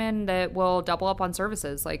people that come in that will double up on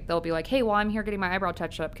services. Like, they'll be like, hey, well, I'm here getting my eyebrow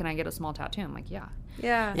touched up. Can I get a small tattoo? I'm like, yeah.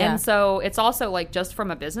 Yeah. Yeah. And so it's also like, just from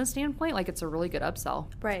a business standpoint, like it's a really good upsell.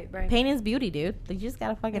 Right. Pain is beauty, dude. Like, you just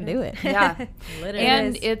gotta fucking do it. Yeah. Literally.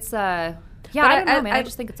 And it's, I don't know, man. I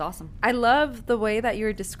just think it's awesome. I love the way that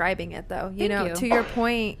you're describing it, though. You Thank know, you. to your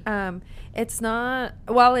point, it's not.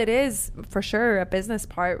 Well, it is for sure a business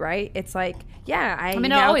part, right? It's like, I mean, it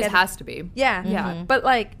now always get- has to be. Yeah. But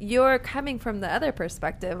like, you're coming from the other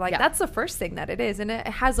perspective. Like, that's the first thing that it is, and it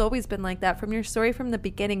has always been like that from your story from the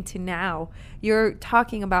beginning to now. You're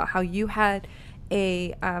talking about how you had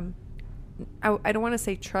a I don't want to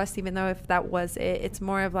say trust, even though if that was it, it's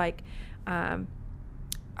more of like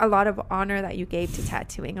a lot of honor that you gave to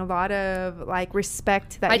tattooing, a lot of like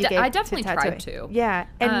respect that you gave I definitely to tattooing. tried to. Yeah.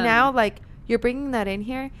 And now like you're bringing that in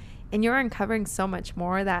here and you're uncovering so much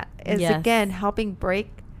more that is again helping break.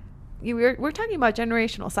 We're talking about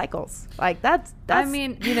generational cycles. Like that's I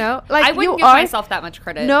mean, you know, like I wouldn't you give are, myself that much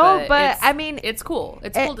credit. No, but it's- I mean, it's cool.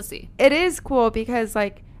 It's cool to see. It is cool because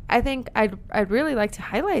like I think I'd really like to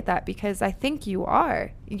highlight that because I think you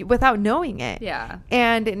are without knowing it. Yeah.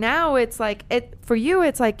 And now it's like for you.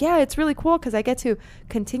 It's like, yeah, it's really cool because I get to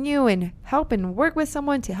continue and help and work with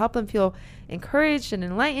someone to help them feel encouraged and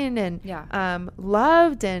enlightened and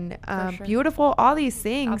loved and sure. beautiful. All these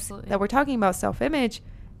things Absolutely. that we're talking about self-image,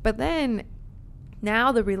 but then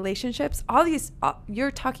now the relationships, all these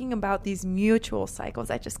you're talking about these mutual cycles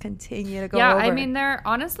that just continue to go over. I mean, they're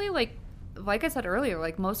honestly like I said earlier,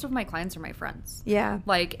 like most of my clients are my friends. Yeah.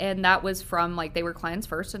 Like, and that was from like, they were clients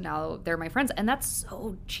first and now they're my friends. And that's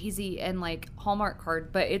so cheesy and like Hallmark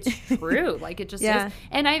card, but it's true. Like it just is.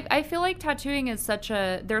 And I feel like tattooing is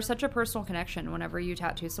there's such a personal connection whenever you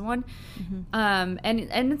tattoo someone. And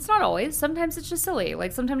it's not always, sometimes it's just silly.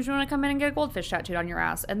 Like sometimes you want to come in and get a goldfish tattooed on your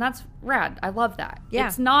ass and that's rad. I love that. Yeah.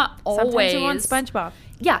 It's not always. Sometimes you want SpongeBob.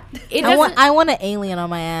 Yeah. It I doesn't. want an alien on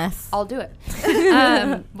my ass. I'll do it.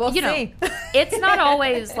 We'll you see. know, it's not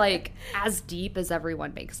always like as deep as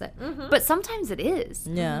everyone makes it, but sometimes it is.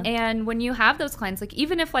 Yeah. And when you have those clients, like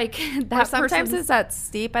even if like that Or sometimes person's- it's as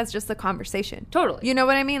steep as just a conversation. Totally. You know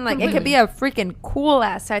what I mean? Like it could be a freaking cool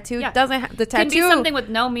ass tattoo. Yeah. Doesn't have the can tattoo. be something with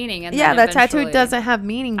no meaning, and yeah, then that tattoo eventually- doesn't have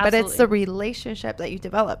meaning, but it's Absolutely. the relationship that you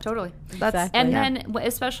developed. Totally. That's Exactly. And yeah. then,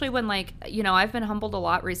 especially when, like, you know, I've been humbled a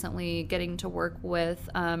lot recently getting to work with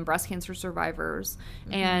breast cancer survivors.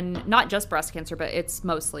 And not just breast cancer, but it's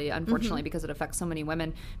mostly, unfortunately, because it affects so many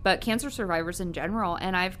women, but cancer survivors in general.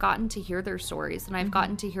 And I've gotten to hear their stories, and I've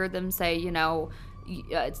gotten to hear them say, you know,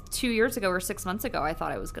 2 years ago or 6 months ago, I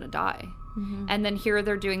thought I was going to die. And then here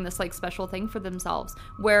they're doing this, like, special thing for themselves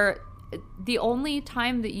where the only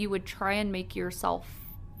time that you would try and make yourself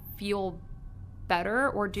feel better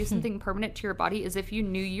or do something permanent to your body is if you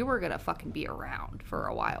knew you were gonna fucking be around for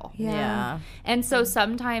a while. Yeah. And so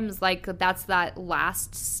sometimes like that's that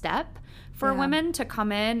last step for women to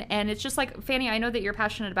come in, and it's just like, Fanny, I know that you're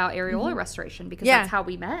passionate about areola restoration because that's how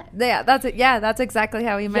we met. Yeah, that's exactly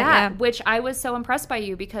how we met. Yeah, which I was so impressed by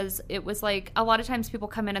you because it was like a lot of times people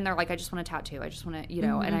come in and they're like, I just want a tattoo, I just want to, you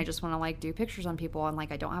know, and I just want to like do pictures on people, and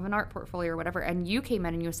like I don't have an art portfolio or whatever. And you came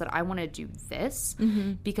in and you said, I want to do this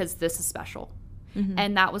because this is special.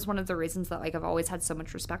 And that was one of the reasons that like I've always had so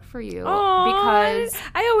much respect for you, because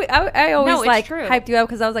I always like hyped you up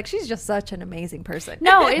because I was like, she's just such an amazing person.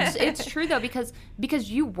 No, it's true though,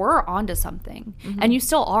 because you were onto something, and you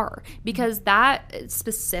still are, because that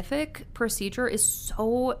specific procedure is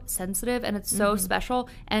so sensitive and it's so special,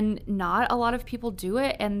 and not a lot of people do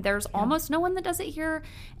it, and there's almost no one that does it here,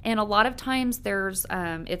 and a lot of times there's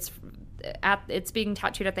it's being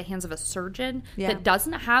tattooed at the hands of a surgeon that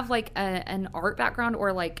doesn't have like an art background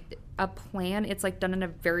or like a plan. It's like done in a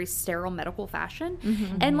very sterile medical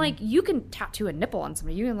fashion, and like you can tattoo a nipple on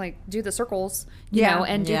somebody, you can like do the circles, you know,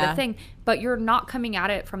 and do the thing, but you're not coming at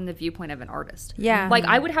it from the viewpoint of an artist. Like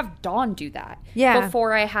I would have Dawn do that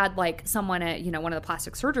before I had like someone at, you know, one of the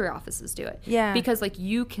plastic surgery offices do it, because like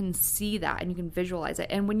you can see that and you can visualize it.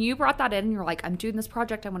 And when you brought that in and you're like, I'm doing this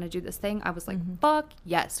project, I want to do this thing, I was like, fuck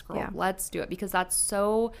yes, girl, let's do it, because that's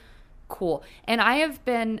so cool. And I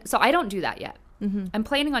don't do that yet. I'm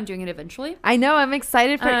planning on doing it eventually. I know, I'm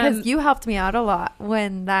excited for it because you helped me out a lot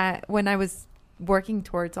when I was working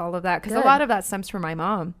towards all of that, because a lot of that stems from my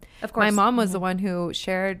mom. Of course, my mom was the one who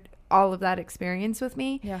shared all of that experience with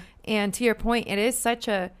me. And to your point, it is such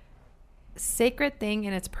a sacred thing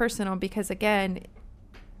and it's personal, because again,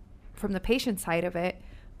 from the patient side of it,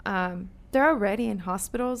 they're already in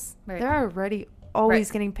hospitals. They're already always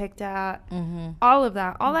getting picked at. All of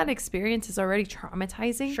that, all that experience is already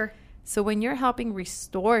traumatizing. So when you're helping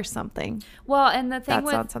restore something, well, and the thing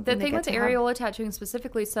with areola tattooing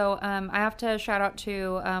specifically, so I have to shout out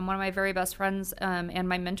to one of my very best friends and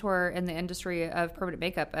my mentor in the industry of permanent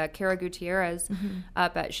makeup, Kara Gutierrez.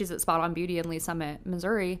 She's at Spot On Beauty in Lee Summit,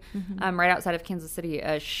 Missouri, right outside of Kansas City.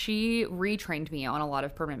 She retrained me on a lot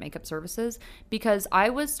of permanent makeup services, because I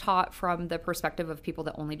was taught from the perspective of people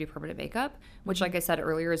that only do permanent makeup, which, like I said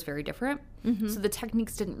earlier, is very different. So the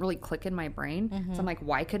techniques didn't really click in my brain. So I'm like,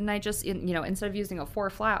 why couldn't I just, instead of using a 4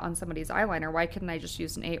 flat on somebody's eyeliner, why couldn't I just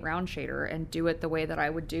use an 8 round shader and do it the way that I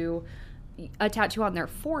would do a tattoo on their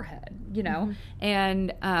forehead,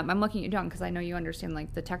 And I'm looking at you, Dawn, because I know you understand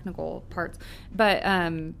like the technical parts, but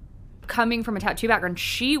coming from a tattoo background,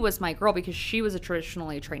 she was my girl, because she was a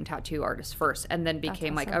traditionally trained tattoo artist first, and then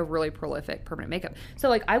became like a really prolific permanent makeup. So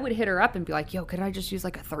like I would hit her up and be like, yo, could I just use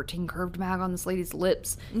like a 13 curved mag on this lady's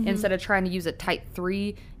lips instead of trying to use a tight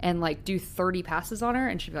 3 and like do 30 passes on her?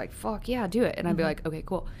 And she'd be like, fuck yeah, do it. And I'd be like, okay,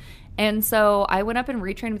 cool. And so I went up and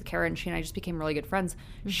retrained with Kara, and she and I just became really good friends.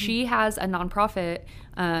 She has a nonprofit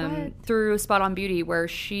through Spot On Beauty where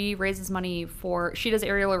she raises money for, she does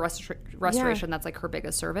areola restoration. That's like her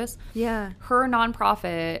biggest service. Her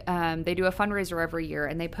nonprofit, they do a fundraiser every year,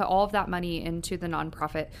 and they put all of that money into the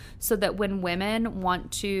nonprofit so that when women want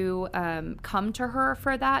to come to her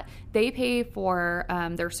for that, they pay for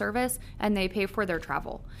their service and they pay for their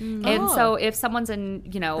travel. And so if someone's in,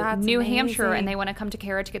 New Hampshire and they want to come to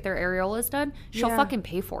Kara to get their areolas done, she'll fucking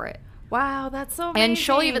pay for it. Wow, that's so amazing. And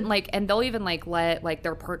she'll even they'll even let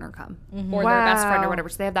their partner come or their best friend or whatever.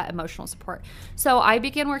 So they have that emotional support. So I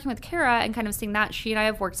began working with Kara and kind of seeing that. She and I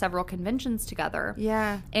have worked several conventions together.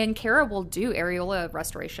 And Kara will do areola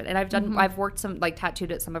restoration. And I've worked some,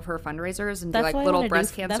 tattooed at some of her fundraisers and that's do little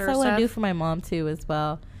breast cancer stuff. That's what I want to do for my mom too as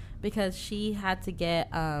well. Because she had to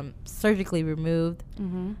get surgically removed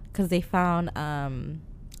because they found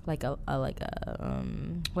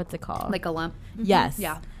what's it called? Like a lump. Yes.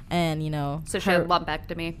 Yeah. And so she had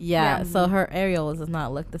lumpectomy. Yeah. So her areolas does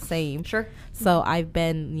not look the same. Sure. So I've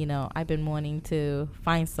been wanting to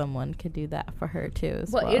find someone could do that for her too.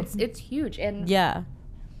 As well, it's huge. And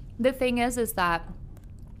the thing is that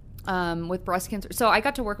with breast cancer, so I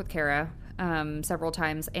got to work with Kara several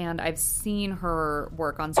times, and I've seen her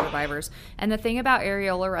work on survivors. And the thing about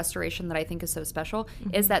areola restoration that I think is so special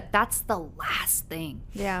is that that's the last thing.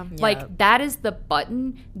 That is the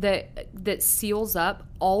button that seals up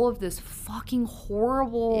all of this fucking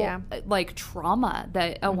horrible trauma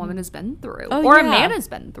that a woman has been through or a man has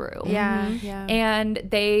been through. And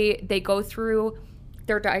they go through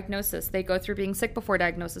their diagnosis. They go through being sick before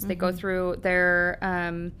diagnosis. They go through their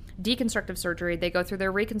deconstructive surgery. They go through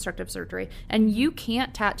their reconstructive surgery. And you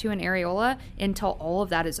can't tattoo an areola until all of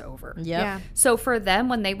that is over. So for them,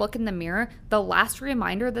 when they look in the mirror, the last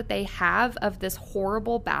reminder that they have of this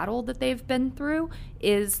horrible battle that they've been through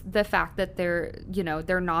is the fact that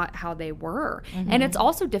they're not how they were. And it's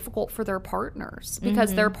also difficult for their partners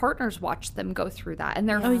because their partners watched them go through that, and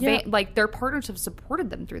their partners have supported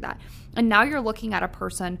them through that. And now you're looking at a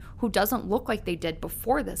person who doesn't look like they did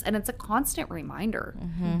before this, and it's a constant reminder,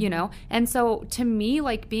 And so to me,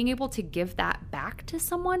 like, being able to give that back to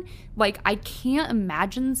someone, like, I can't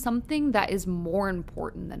imagine something that is more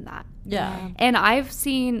important than that. Yeah. And I've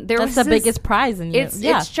seen that's the biggest prize in you.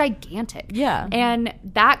 It's gigantic. Yeah. And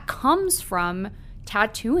that comes from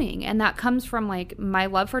tattooing, and that comes from like my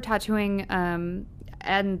love for tattooing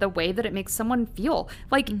and the way that it makes someone feel.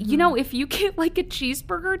 Like, if you get like a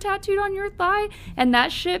cheeseburger tattooed on your thigh and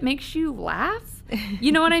that shit makes you laugh,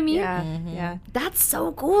 you know what I mean? Yeah. That's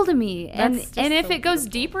so cool to me. And if it goes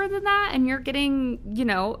deeper than that and you're getting,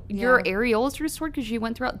 your areolas restored because you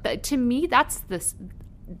went through it, to me, that's this.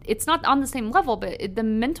 It's not on the same level, but the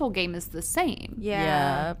mental game is the same.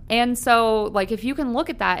 Yeah. And so, like, if you can look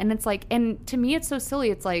at that, and it's like, and to me, it's so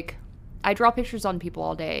silly. It's like, I draw pictures on people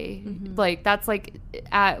all day. Like, that's like,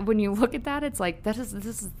 when you look at that, it's like, this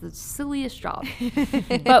is the silliest job.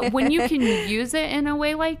 But when you can use it in a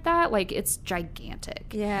way like that, like, it's gigantic.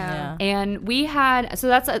 Yeah. And we had, so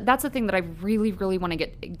that's a thing that I really, really want to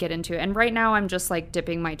get into. And right now, I'm just like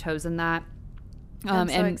dipping my toes in that. I'm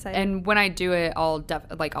so excited. And when I do it, I'll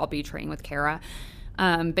be training with Kara.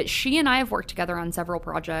 But she and I have worked together on several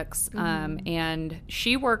projects. And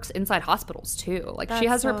she works inside hospitals too. Like, she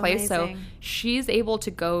has her place, amazing. so she's able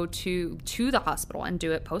to go to the hospital and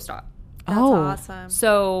do it post-op. That's awesome.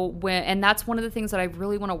 So and that's one of the things that I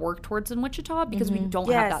really want to work towards in Wichita, because we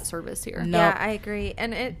don't have that service here. No. Yeah, I agree.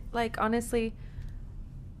 And it, like, honestly,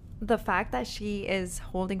 the fact that she is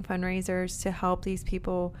holding fundraisers to help these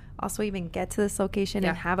people also even get to this location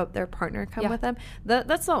and have their partner come with them,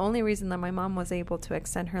 that's the only reason that my mom was able to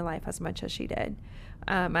extend her life as much as she did.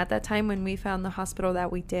 At that time when we found the hospital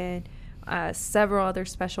that we did, several other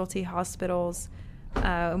specialty hospitals,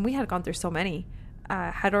 and we had gone through so many,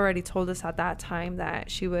 had already told us at that time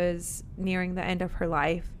that she was nearing the end of her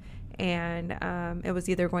life, and it was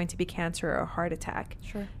either going to be cancer or a heart attack.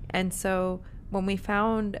 Sure. And so when we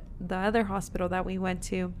found the other hospital that we went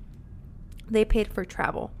to, they paid for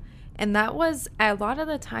travel. And that was, a lot of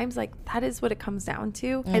the times, like, that is what it comes down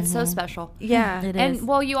to. It's so special. Yeah. It And is.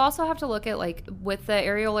 well, you also have to look at, like, with the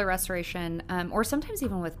areolar restoration, or sometimes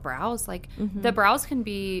even with brows, like, the brows can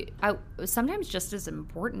be sometimes just as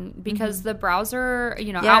important, because the brows are,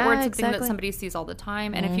 outward, something that somebody sees all the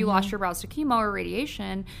time. And if you lost your brows to chemo or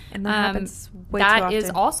radiation, And that happens way too that often. is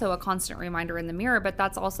also a constant reminder in the mirror. But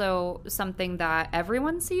that's also something that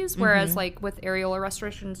everyone sees. Whereas, like, with areolar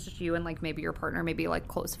restoration, it's just you and, like, maybe your partner, maybe, like,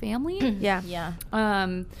 close family. Yeah.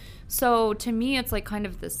 So to me, it's like kind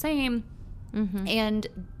of the same. And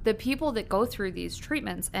the people that go through these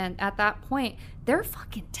treatments, and at that point, they're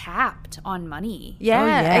fucking tapped on money. Yeah, Oh,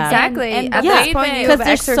 yeah. exactly. And At yeah, this point, you Because have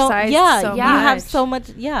there's exercised so you have much. so much.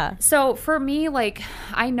 Yeah. So for me, like,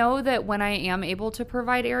 I know that when I am able to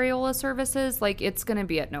provide areola services, like, it's going to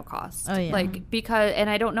be at no cost. Oh, yeah. Like, because, and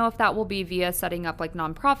I don't know if that will be via setting up, like,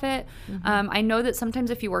 nonprofit. I know that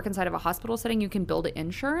sometimes if you work inside of a hospital setting, you can build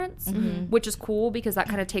insurance, which is cool because that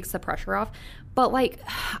kind of takes the pressure off. But, like,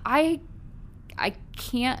 I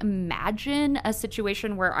can't imagine a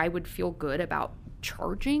situation where I would feel good about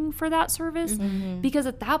charging for that service, because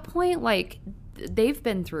at that point, like, they've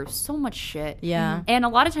been through so much shit. Yeah. And a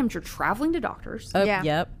lot of times you're traveling to doctors. Yeah.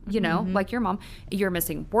 Yep. Like your mom, you're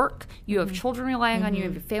missing work, you have children relying on you, you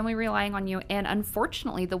have your family relying on you. And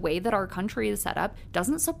unfortunately, the way that our country is set up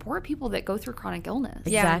doesn't support people that go through chronic illness.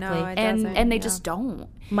 Yeah, Exactly. no, it doesn't. And they Yeah. just don't.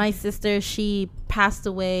 My sister, she passed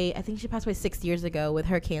away. I think she passed away 6 years ago with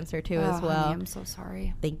her cancer too, as well. Honey, I'm so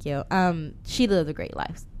sorry. Thank you. She lived a great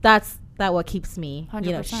life. That's what keeps me.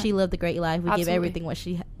 100%. She lived a great life. We gave Absolutely. everything what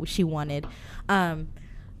she wanted.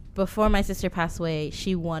 Before my sister passed away,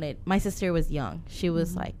 my sister was young. She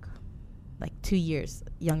was like 2 years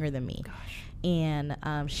younger than me. Gosh. And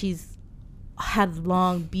she's had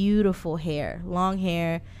long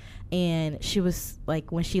hair, and she was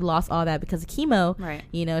like, when she lost all that because of chemo, Right.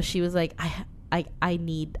 She was like, I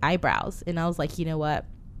need eyebrows. And I was like, you know what?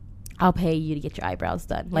 I'll pay you to get your eyebrows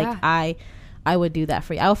done. Yeah. Like, I would do that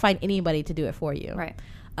for you. I will find anybody to do it for you. Right.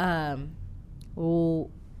 Then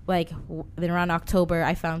around October,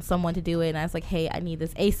 I found someone to do it, and I was like, hey, I need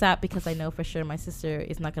this ASAP because I know for sure my sister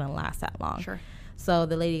is not going to last that long. Sure. So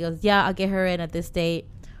the lady goes, yeah, I'll get her in at this date.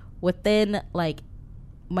 Within, like,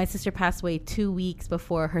 my sister passed away 2 weeks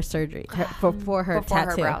before her surgery, before her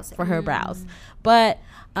tattoo, brows. for her brows. But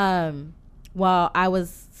when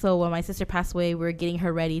my sister passed away, we were getting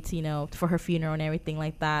her ready to, for her funeral and everything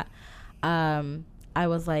like that. I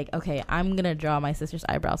was like, okay, I'm gonna draw my sister's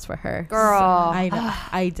eyebrows for her. Girl,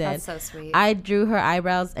 I did. That's so sweet. I drew her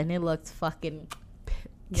eyebrows, and it looked fucking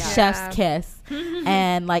chef's kiss.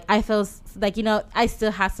 And like, I feel like, you know, I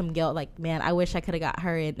still have some guilt. Like, man, I wish I could have got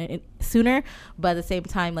her in sooner. But at the same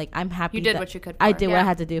time, like, I'm happy you did what you could. For I did what I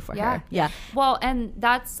had to do for her. Yeah. Well, and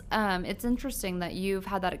that's it's interesting that you've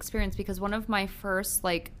had that experience, because one of my first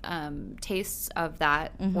like tastes of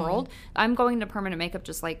that world, I'm going to permanent makeup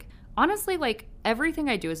just like, honestly, like, everything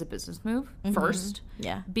I do is a business move first.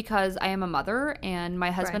 Yeah. Because I am a mother, and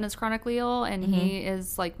my husband is chronically ill, and he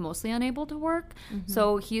is, like, mostly unable to work.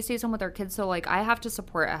 So he stays home with our kids. So, like, I have to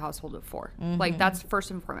support a household of 4. Like, that's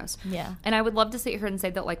first and foremost. Yeah. And I would love to sit here and say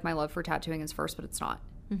that, like, my love for tattooing is first, but it's not.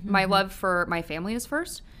 My love for my family is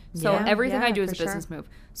first. So everything I do is a business move.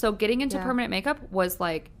 So getting into permanent makeup was,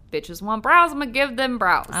 like, bitches want brows, I'm gonna give them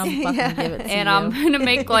brows. I'm fucking give it to and you. I'm gonna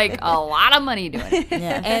make like a lot of money doing it.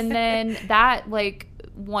 Yes. And then that, like,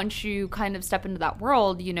 once you kind of step into that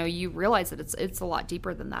world, you know, you realize that it's a lot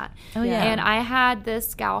deeper than that. Oh yeah. And I had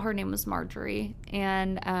this gal, her name was Marjorie,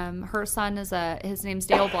 and her son is his name's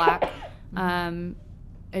Dale Black.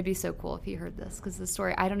 It'd be so cool if he heard this, because the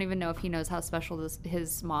story, I don't even know if he knows how special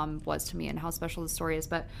his mom was to me and how special the story is.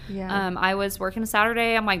 But I was working a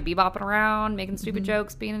Saturday. I'm like bebopping around, making stupid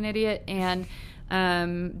jokes, being an idiot. And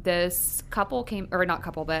this couple came, or not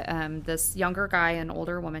couple, but this younger guy and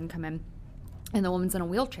older woman come in. And the woman's in a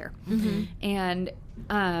wheelchair. And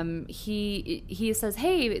he says,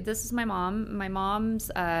 hey, this is my mom. My mom was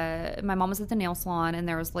at the nail salon, and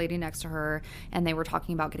there was a lady next to her, and they were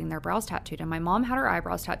talking about getting their brows tattooed. And my mom had her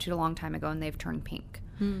eyebrows tattooed a long time ago, and they've turned pink,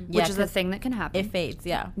 which is a thing that can happen. It fades,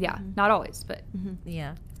 yeah. Yeah, not always, but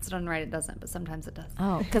Yeah. if it's done right, it doesn't, but sometimes it does.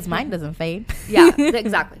 Oh, because mine doesn't fade. Yeah,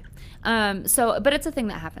 exactly. But it's a thing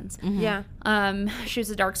that happens. Yeah. She was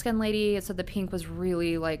a dark-skinned lady, so the pink was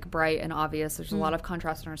really, like, bright and obvious. There's a lot of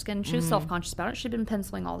contrast in her skin. She was self-conscious about it. She'd been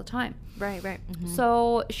penciling all the time. Right.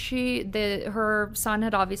 So her son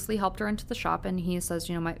had obviously helped her into the shop, and he says,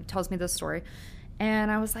 you know, tells me this story.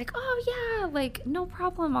 And I was like, oh, yeah, like, no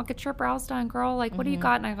problem. I'll get your brows done, girl. Like, what do you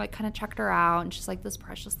got? And I, like, kind of checked her out. And she's, like, this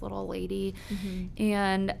precious little lady.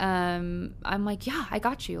 And I'm like, yeah, I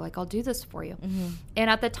got you. Like, I'll do this for you.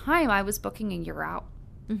 And at the time, I was booking a year out.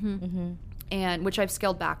 And which I've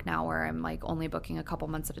scaled back now, where I'm, like, only booking a couple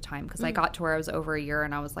months at a time, because I got to where I was over a year,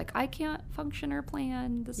 and I was like, I can't function or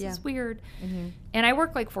plan. This is weird. And I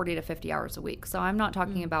work like 40 to 50 hours a week, so I'm not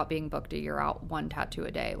talking about being booked a year out, 1 tattoo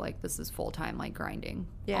a day. Like, this is full time, like, grinding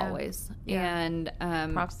always. And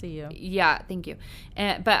props to you. Yeah, thank you.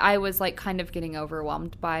 But I was, like, kind of getting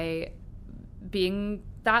overwhelmed by being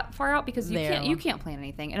that far out, because you can't plan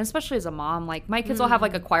anything, and especially as a mom, like, my kids will have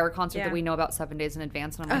like a choir concert that we know about 7 days in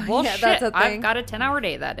advance, and I'm like, well, shit, I've got a 10-hour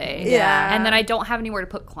day that day, and then I don't have anywhere to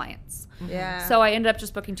put clients, so I ended up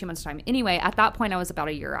just booking 2 months time. Anyway, at that point I was about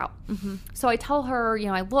a year out. So I tell her, you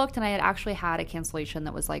know, I looked, and I had actually had a cancellation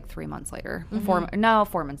that was like 3 months later,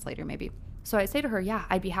 4 months later maybe. So I say to her, yeah,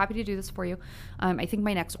 I'd be happy to do this for you. I think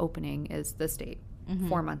my next opening is this date,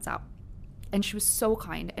 4 months out. And she was so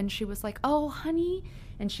kind, and she was like, oh, honey.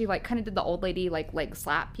 And she, like, kind of did the old lady, like, leg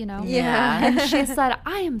slap, you know? Yeah. And she said,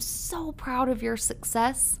 I am so proud of your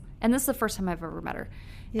success. And this is the first time I've ever met her.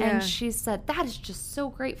 Yeah. And she said, that is just so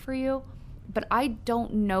great for you, but I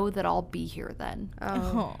don't know that I'll be here then.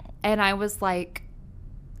 Oh. And I was like,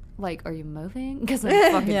 are you moving? Because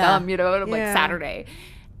I'm fucking dumb, you know? Like, Saturday.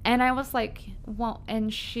 And I was like, well,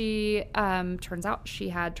 and she, turns out she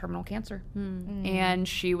had terminal cancer. And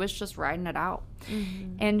she was just riding it out.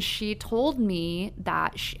 And she told me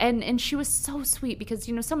that, and she was so sweet, because,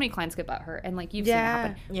 you know, so many clients get about her, and, like, you've seen it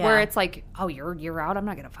happen, where it's like, oh, you're out, I'm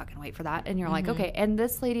not going to fucking wait for that. And you're like, okay. And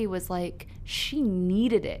this lady was like, she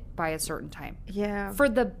needed it by a certain time. Yeah. For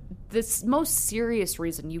this most serious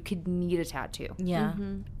reason, you could need a tattoo. Yeah.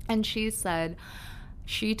 And she said,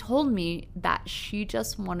 she told me that she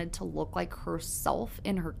just wanted to look like herself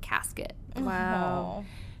in her casket. Wow.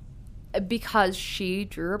 Because she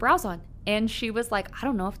drew her brows on. And she was like, I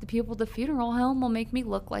don't know if the people at the funeral home will make me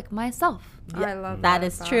look like myself. Yeah, I love that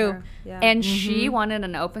is true. Yeah. And she wanted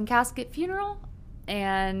an open casket funeral.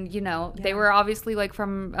 And, you know, they were obviously, like,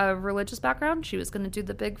 from a religious background. She was going to do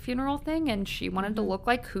the big funeral thing, and she wanted to look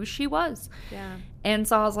like who she was. Yeah. And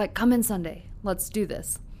so I was like, come in Sunday. Let's do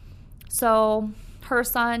this. So her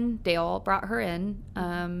son, Dale, brought her in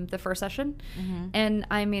the first session. And,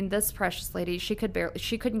 I mean, this precious lady, she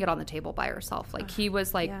couldn't get on the table by herself. Like, he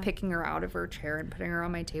was, like, picking her out of her chair and putting her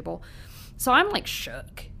on my table. So I'm, like,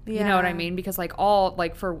 shook. You know what I mean? Because, like,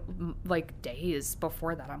 for, like, days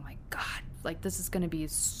before that, I'm like, God, like, this is going to be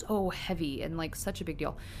so heavy and like such a big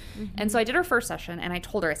deal. And so I did her first session, and I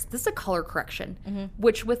told her, I said, this is a color correction,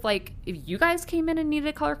 which with like, if you guys came in and needed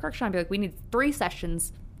a color correction, I'd be like, we need 3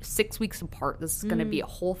 sessions, 6 weeks apart. This is going to be a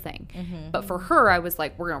whole thing. But for her, I was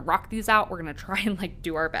like, we're going to rock these out. We're going to try and like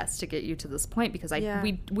do our best to get you to this point, because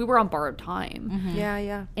we were on borrowed time.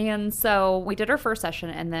 Yeah. And so we did her first session,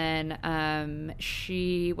 and then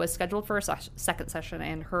she was scheduled for a second session,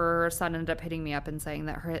 and her son ended up hitting me up and saying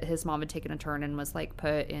that his mom had taken a turn and was like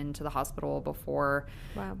put into the hospital before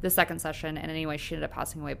the second session. And anyway, she ended up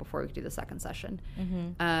passing away before we could do the second session.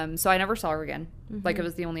 So I never saw her again. Like, it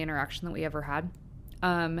was the only interaction that we ever had.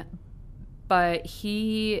 But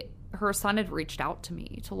her son had reached out to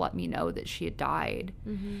me to let me know that she had died.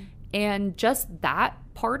 And just that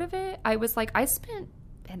part of it, I was like, I spent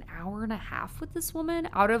an hour and a half with this woman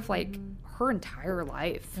out of like her entire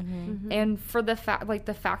life. And for the fact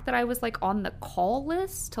that I was like on the call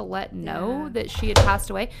list to let know that she had passed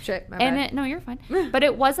away. Shit, my bad. No, you're fine. But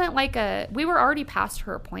it wasn't like we were already past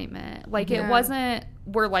her appointment. Like, it wasn't,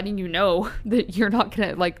 we're letting you know that you're not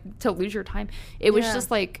gonna like to lose your time. It was just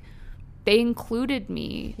like, they included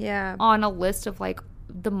me on a list of like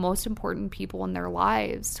the most important people in their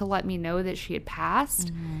lives to let me know that she had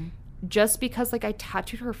passed. Just because like I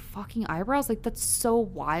tattooed her fucking eyebrows. Like, that's so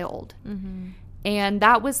wild. And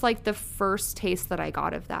that was like the first taste that I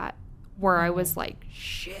got of that, where I was like,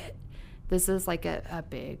 shit, this is like a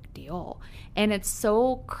big deal. And it's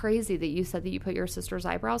so crazy that you said that you put your sister's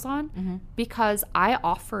eyebrows on, because I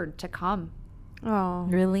offered to come. Oh,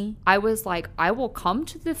 Really? I was like, I will come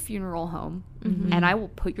to the funeral home and I will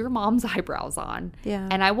put your mom's eyebrows on,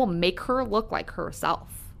 and I will make her look like herself.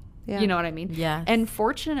 You know what I mean? Yes. And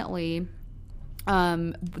fortunately,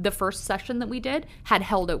 the first session that we did had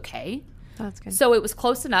held okay. that's good. So it was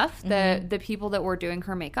close enough that the people that were doing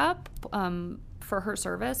her makeup for her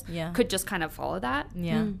service could just kind of follow that.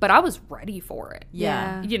 But I was ready for it.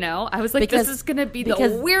 You know, I was like, this is going to be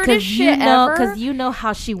the weirdest shit ever. Because you know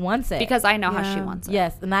how she wants it. Because I know how she wants it.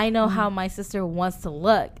 Yes, and I know how my sister wants to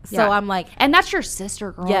look. So I'm like... And that's your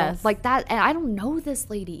sister, girl. Yes. Like that, and I don't know this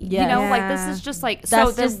lady. Yeah. You know, like, this is just like...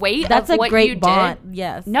 That's so the weight that's of a what great you bond. did...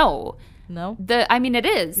 Yes. No. I mean, it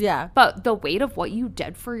is. Yeah. But the weight of what you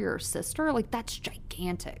did for your sister, like, that's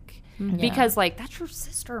gigantic. Because, like, that's your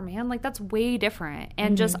sister, man. Like, that's way different.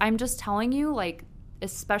 And I'm just telling you, like,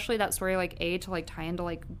 especially that story, like, to, like, tie into,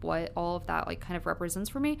 like, what all of that, like, kind of represents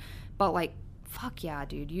for me. But, like, fuck yeah,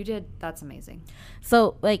 dude. You did. That's amazing.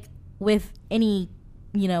 So, like, with any,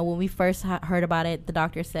 you know, when we first heard about it, the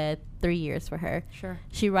doctor said 3 years for her. Sure.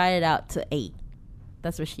 She ride it out to 8.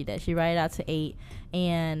 That's what she did. She ride it out to 8.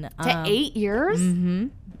 And to 8 years?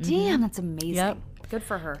 Damn, that's amazing. Yep. Good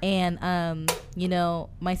for her. And you know,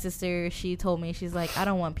 my sister, she told me, she's like, I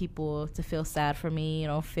don't want people to feel sad for me,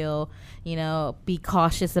 be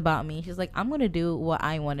cautious about me. She's like, I'm gonna do what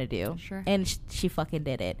I want to do. Sure. And she fucking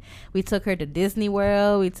did it. We took her to Disney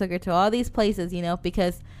World. We took her to all these places,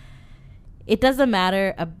 because it doesn't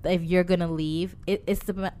matter if you're gonna leave. It's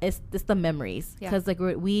the memories, because like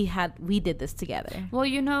we did this together. Well,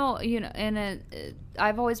 and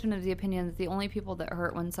I've always been of the opinion that the only people that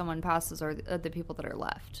hurt when someone passes are the people that are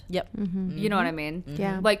left. Yep. You know what I mean?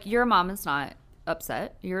 Yeah. Like, your mom is not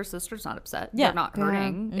upset. Your sister's not upset. Yeah. They're not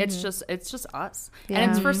hurting. It's just us,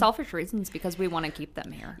 and it's for selfish reasons, because we want to keep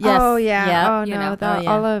them here. Yes. Oh yeah. Yep. Oh You no. know?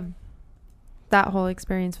 All of that whole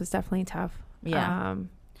experience was definitely tough. Yeah.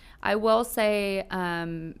 I will say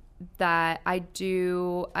that I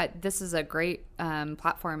do. This is a great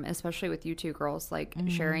platform, especially with you two girls, like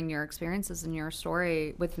sharing your experiences and your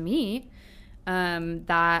story with me.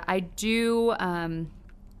 That I do.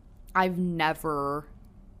 I've never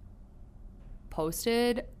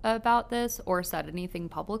posted about this or said anything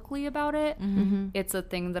publicly about it. It's a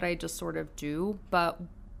thing that I just sort of do, but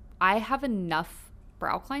I have enough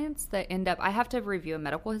brow clients that end up, I have to review a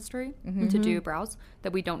medical history to do brows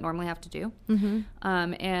that we don't normally have to do.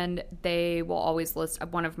 And they will always list,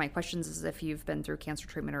 one of my questions is if you've been through cancer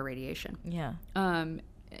treatment or radiation. Yeah.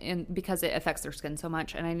 And because it affects their skin so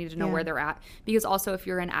much, and I need to know where they're at, because also if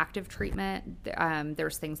you're in active treatment,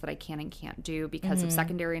 there's things that I can and can't do because of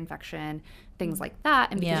secondary infection, things like that,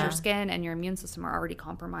 and because your skin and your immune system are already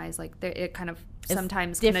compromised, like it kind of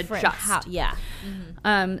sometimes can adjust.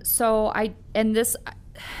 So I'm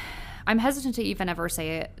hesitant to even ever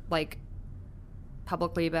say it like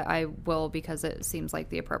publicly, but I will, because it seems like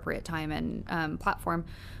the appropriate time and platform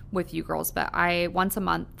with you girls. But I, once a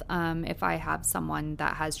month, if I have someone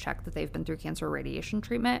that has checked that they've been through cancer or radiation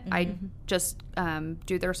treatment, I just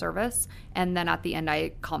do their service, and then at the end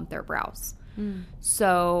I comp their brows.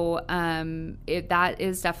 So that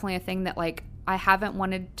is definitely a thing that, like, I haven't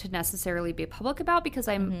wanted to necessarily be public about because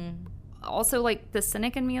I'm also like the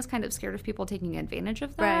cynic in me is kind of scared of people taking advantage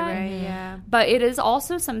of that. Right, yeah. But it is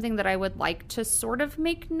also something that I would like to sort of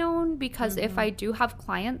make known because if I do have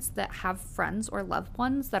clients that have friends or loved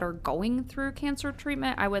ones that are going through cancer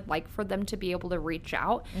treatment, I would like for them to be able to reach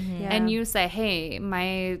out and you say, hey,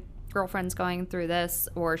 my girlfriend's going through this,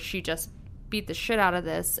 or she just beat the shit out of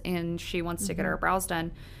this and she wants to get her brows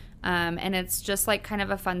done. And it's just like kind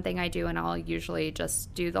of a fun thing I do, and I'll usually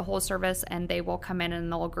just do the whole service, and they will come in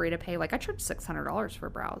and they'll agree to pay. Like I charge $600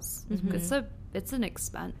 for brows. It's an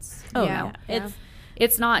expense. Oh, you know? yeah.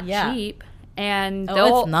 It's not cheap, and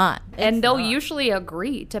it's not. They'll usually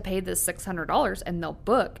agree to pay this $600, and they'll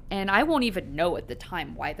book, and I won't even know at the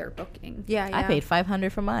time why they're booking. Yeah, I paid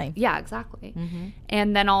 $500 for mine. Yeah, exactly.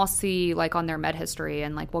 And then I'll see like on their med history,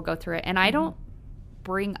 and like we'll go through it, and I don't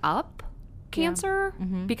bring up cancer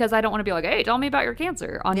because I don't want to be like, hey, tell me about your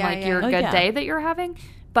cancer on your good day that you're having.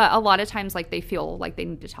 But a lot of times like they feel like they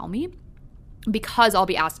need to tell me because I'll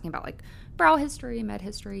be asking about like brow history, med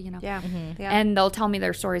history, you know. And they'll tell me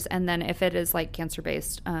their stories, and then if it is like cancer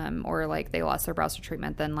based or like they lost their brows to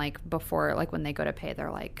treatment, then like before, like when they go to pay,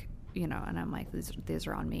 they're like, you know, and I'm like, these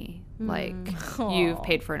are on me. Like you've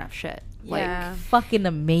paid for enough shit. Like fucking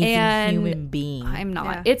amazing human being. I'm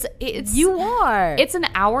not. It's you are. It's an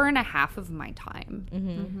hour and a half of my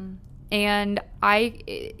time, and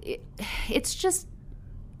it's just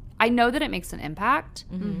I know that it makes an impact.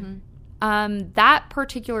 That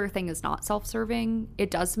particular thing is not self-serving.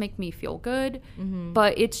 It does make me feel good,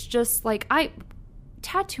 but it's just like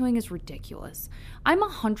tattooing is ridiculous. I'm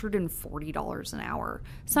 $140 an hour.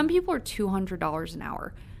 Some people are $200 an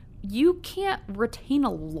hour. You can't retain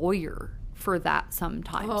a lawyer for that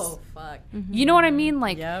sometimes. Oh, fuck. You know what I mean?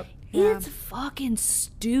 Like, it's fucking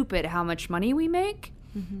stupid how much money we make.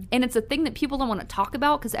 And it's a thing that people don't want to talk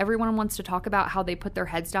about because everyone wants to talk about how they put their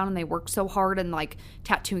heads down and they work so hard and like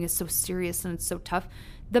tattooing is so serious and it's so tough.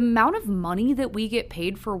 The amount of money that we get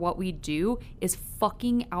paid for what we do is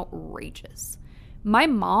fucking outrageous. My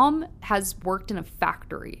mom has worked in a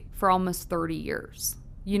factory for almost 30 years.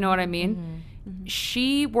 You know what I mean?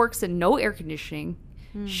 She works in no air conditioning.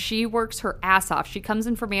 She works her ass off. She comes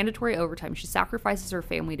in for mandatory overtime. She sacrifices her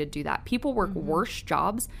family to do that. People work worse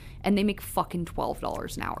jobs, and they make fucking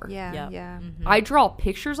 $12 an hour. I draw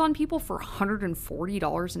pictures on people for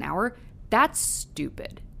 $140 an hour. That's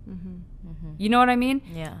stupid. You know what I mean?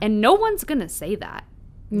 Yeah. And no one's going to say that.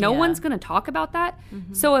 No one's going to talk about that.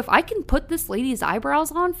 So if I can put this lady's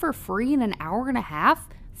eyebrows on for free in an hour and a half,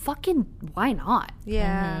 fucking why not?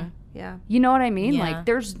 Yeah. You know what I mean? Yeah. Like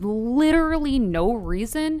there's literally no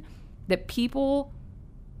reason that people,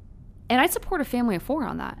 and I support a family of 4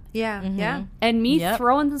 on that. And me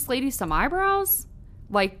throwing this lady some eyebrows,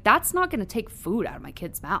 like that's not going to take food out of my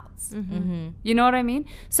kids' mouths. You know what I mean?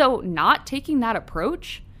 So not taking that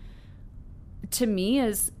approach to me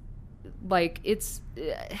is like it's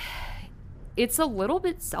a little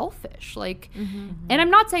bit selfish, like and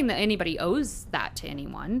I'm not saying that anybody owes that to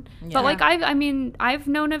anyone, but like I've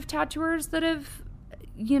known of tattooers that have,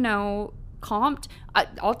 you know, comped.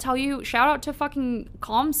 I'll tell you, shout out to fucking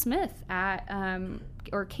Calm Smith at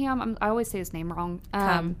or Cam, I always say his name wrong.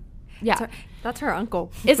 That's her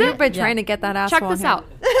uncle. Is it? We've been trying to get that asshole. Check this out.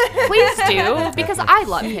 Please do, because I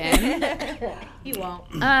love him. He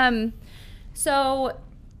won't. So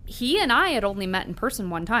he and I had only met in person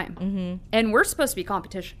one time, and we're supposed to be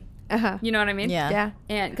competition. You know what I mean? Yeah.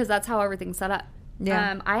 And because that's how everything's set up.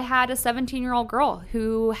 I had a 17-year-old girl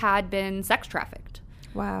who had been sex trafficked.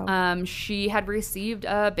 Wow. She had received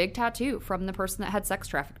a big tattoo from the person that had sex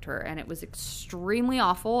trafficked her, and it was extremely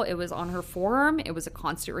awful. It was on her forearm. It was a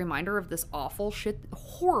constant reminder of this awful shit,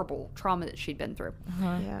 horrible trauma that she'd been through.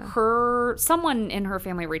 Someone in her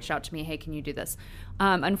family reached out to me, hey, can you do this?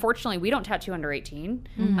 Unfortunately, we don't tattoo under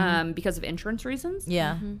 18 because of insurance reasons.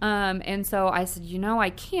 And so I said, you know, I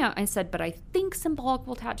can't. I said, but I think Symbolic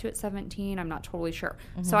will tattoo at 17. I'm not totally sure.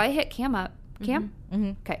 So I hit Cam up. Cam?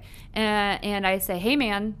 Okay. And I say, hey,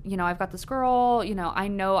 man, you know, I've got this girl. You know,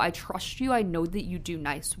 I trust you. I know that you do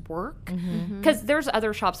nice work. Because there's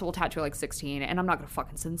other shops that will tattoo like 16, and I'm not going to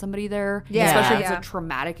fucking send somebody there. Especially if it's a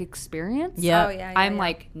traumatic experience. I'm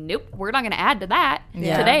like, nope, we're not going to add to that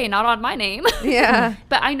today, not on my name.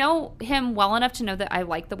 But I know him well enough to know that I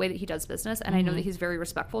like the way that he does business, and I know that he's very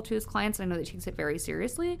respectful to his clients, and I know that he takes it very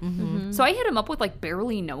seriously. So I hit him up with like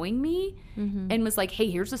barely knowing me and was like, hey,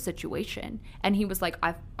 here's the situation. And he was like,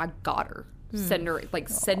 I got her. Send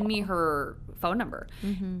me her phone number.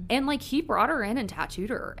 And like he brought her in and tattooed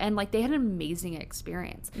her, and like they had an amazing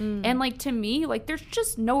experience. And like to me, like there's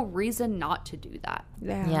just no reason not to do that.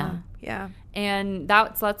 Yeah. And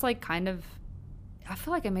that's like kind of I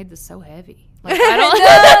feel like I made this so heavy. Like, I don't.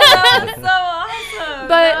 That's so awesome.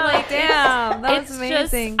 But no, like, damn, that was it's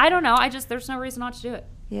amazing. Just, I don't know. There's no reason not to do it.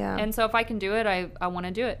 Yeah. And so if I can do it, I want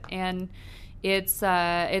to do it. And it's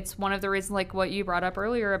one of the reasons, like what you brought up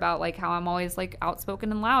earlier about like how I'm always like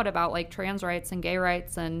outspoken and loud about like trans rights and gay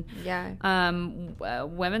rights and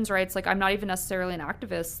women's rights. Like I'm not even necessarily an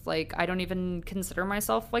activist. Like I don't even consider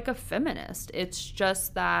myself like a feminist. It's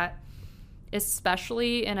just that,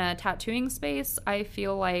 especially in a tattooing space, I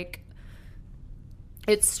feel like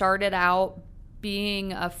it started out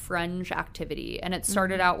being a fringe activity, and it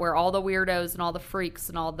started out where all the weirdos and all the freaks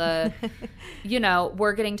and all the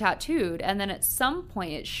were getting tattooed, and then at some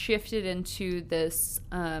point it shifted into this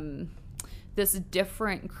this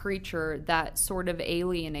different creature that sort of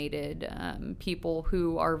alienated people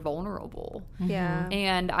who are vulnerable. Yeah.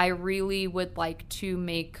 And I really would like to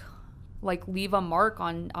leave a mark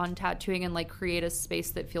on tattooing and like create a space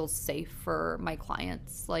that feels safe for my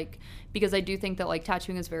clients, like, because I do think that like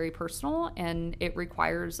tattooing is very personal and it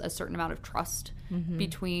requires a certain amount of trust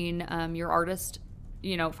between your artist,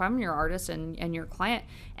 if I'm your artist and your client.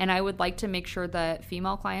 And I would like to make sure that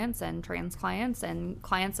female clients and trans clients and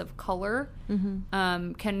clients of color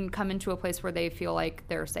can come into a place where they feel like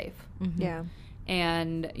they're safe. Yeah.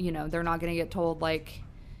 And they're not going to get told like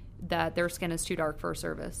that their skin is too dark for a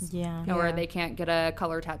service. Yeah. Or they can't get a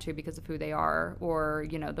color tattoo because of who they are, or,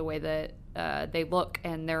 the way that they look,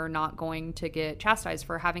 and they're not going to get chastised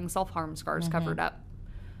for having self-harm scars covered up,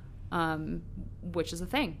 which is a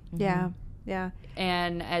thing. Yeah. Yeah.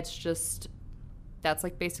 And it's just, that's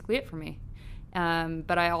like basically it for me.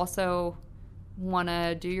 But I also want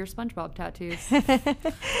to do your SpongeBob tattoos.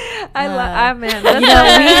 I love,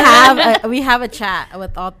 man. We have a chat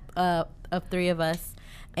with all of three of us.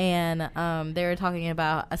 And they were talking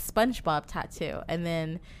about a SpongeBob tattoo, and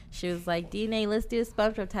then she was like, DNA, let's do a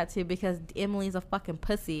SpongeBob tattoo because Emily's a fucking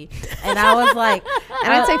pussy. And I was like, I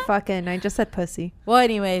didn't say fucking, I just said pussy. Well,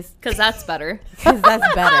 anyways, because that's better.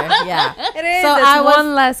 Yeah, it is. So it's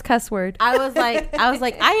one less cuss word. I was like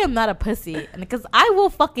I am not a pussy, and because I will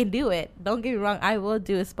fucking do it, don't get me wrong, I will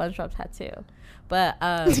do a SpongeBob tattoo. But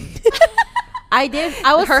I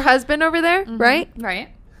was her husband over there,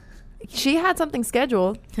 right? She had something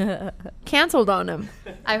scheduled, canceled on him.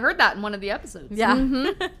 I heard that in one of the episodes. Yeah.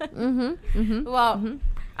 Well,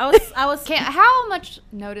 I was. How much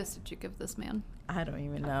notice did you give this man? I don't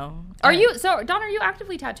even know. Are you Don? Are you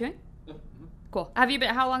actively tattooing? Cool. How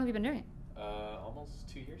long have you been doing it? Almost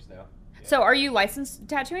 2 years now. Yeah. So, are you licensed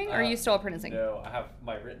tattooing, or are you still apprenticing? No, I have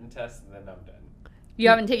my written test, and then I'm done. You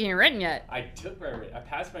haven't taken your written yet. I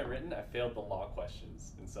passed my written. I failed the law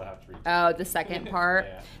questions, and so I have to retake. Oh, the second part.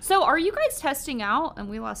 Yeah. So, are you guys testing out? And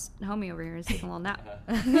we lost homie over here. He's taking a little nap.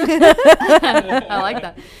 I like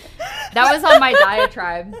that. That was on my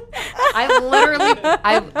diatribe.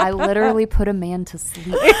 I literally put a man to sleep.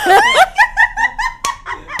 Look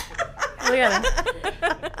at him.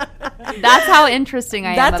 That's how interesting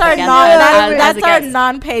I am. That's our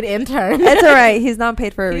non-paid intern. It's all right. He's not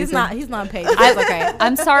paid for a reason. He's not paid. It's okay.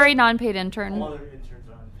 I'm sorry, non-paid intern. All other interns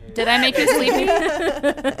are unpaid. Did I make you sleepy?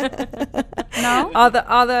 No.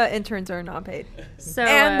 All the interns are not paid. So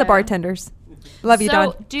and the bartenders. Love you,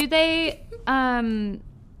 Don. So do they?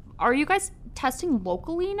 Are you guys testing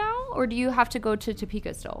locally now, or do you have to go to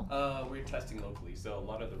Topeka still? We're testing locally, so a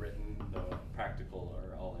lot of the written, the practical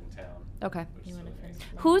are all in town. Okay. Which is really nice.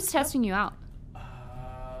 Who's testing you out?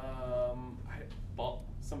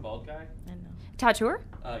 Some bald guy. I know. Tattooer?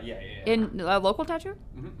 Yeah. In a local tattooer?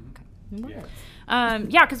 Mm-hmm. Okay.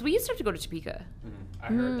 Yeah, because we used to have to go to Topeka. I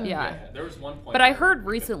heard that. Yeah. There was one point. But I heard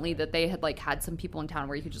recently that they had had some people in town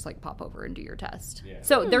where you could just pop over and do your test. Yeah.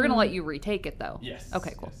 So they're gonna let you retake it though. Yes.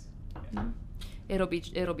 Okay. Cool. Yes. Yeah. It'll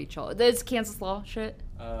be chill. This Kansas law shit.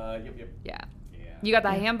 Yep. Yeah. Yeah. You got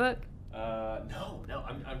the handbook? No.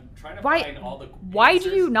 I'm trying to Why? find all the. Why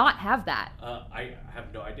answers. do you not have that? I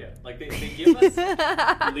have no idea. Like they give us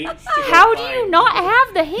links. To How do you not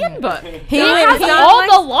have the handbook? He has all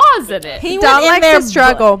the laws in it. He Don likes to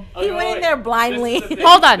struggle. He went in there blindly.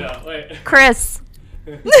 Hold on. No, wait. Chris,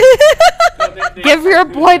 No, they give your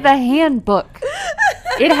boy the handbook.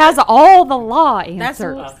 It has all the law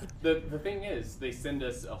answers. The thing is, they send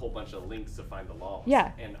us a whole bunch of links to find the laws.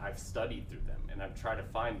 Yeah. And I've studied through them, and I've tried to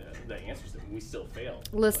find the answers, and we still fail.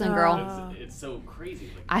 Listen, girl. It's so crazy.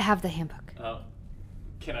 I have the handbook.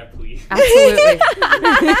 Can I please? Absolutely.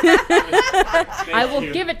 I will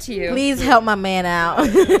give it to you. Please help my man out.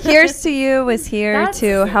 Here's to you is here That's-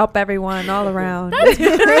 to help everyone all around. That's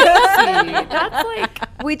crazy. That's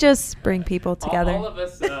like We just bring people together. All of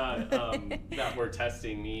us that were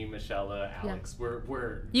testing, me, Michelle, Alex,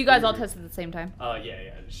 we're you guys all tested at the same time.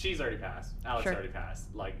 Yeah. She's already passed. Alex Sure. already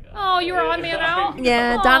passed. Like. Oh, you were on me now?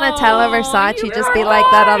 Yeah, Aw, Donatella you Versace were just be like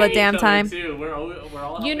that all the Each damn other, time. too. We're all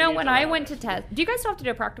You know, helping when each I other went out. to test, do you guys still have to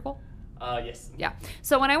do a practical? Yes. Yeah.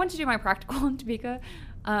 So when I went to do my practical in Topeka,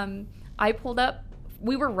 I pulled up.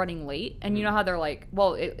 We were running late, and you know how they're like,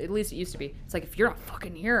 well, at least it used to be. It's like, if you're not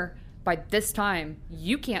fucking here by this time,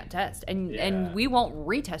 you can't test, and we won't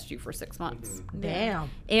retest you for 6 months. Damn.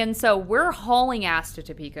 And so we're hauling ass to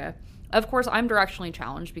Topeka. Of course, I'm directionally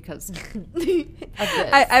challenged because of this.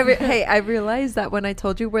 I realized that when I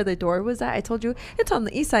told you where the door was at, I told you it's on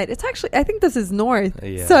the east side. It's actually, I think this is north.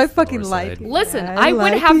 Yeah, So I it's fucking north lied. side. Listen, Yeah, I would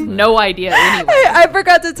like have it. no idea anyway. I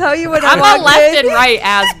forgot to tell you when I'm I a left and right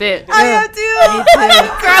ass bitch. I am too.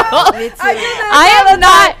 Girl, Me too. I am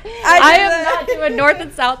not doing north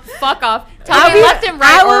and south. Fuck off. Tell me left and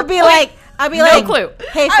right. I would be like, I'd be no like, clue.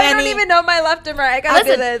 hey, I Fanny. don't even know my left and right. I gotta do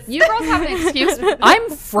Listen, this. you girls have an excuse. I'm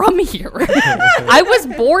from here. I was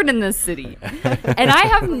born in this city. And I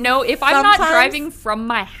have no, if I'm not Sometimes- driving from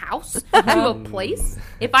my house to a place,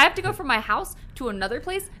 if I have to go from my house to another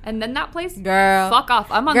place and then that place, Girl. fuck off.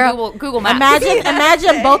 I'm on Girl, Google Maps.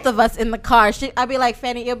 Imagine both of us in the car. I'd be like,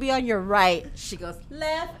 Fanny, you'll be on your right. She goes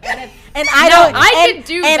left, and I No, don't. I and, can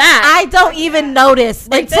do and that. I don't even notice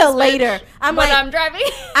until this later. I'm when like, I'm driving,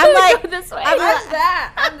 I'm like, go this way. I'm like-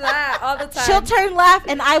 I'm that all the time. she'll turn left,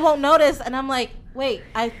 and I won't notice, and I'm like, wait,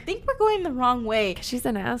 I think we're going the wrong way. She's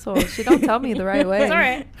an asshole. She don't tell me the right way. It's all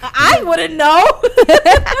right. I wouldn't know.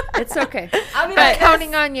 It's okay. I'll be But- like,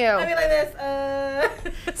 Counting on you. I'll be like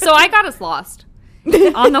this. So I got us lost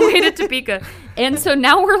on the way to Topeka. And so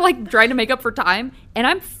now we're like trying to make up for time. And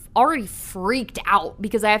I'm already freaked out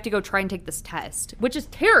because I have to go try and take this test, which is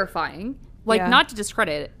terrifying. Like, Yeah. not to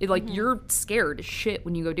discredit it. Like, you're scared as shit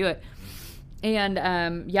when you go do it.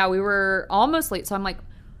 And yeah, we were almost late. So I'm like,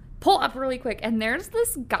 pull up really quick. And there's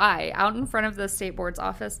this guy out in front of the state board's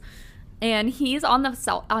office. And he's on his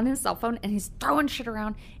cell phone and he's throwing shit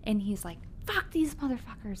around. And he's like, fuck these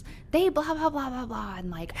motherfuckers. They blah, blah, blah, blah, blah.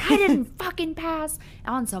 And like, I didn't fucking pass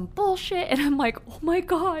on some bullshit. And I'm like, oh my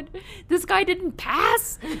God, this guy didn't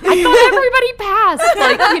pass? I thought everybody passed.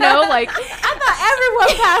 Like, you know, like. I thought everyone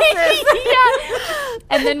passes.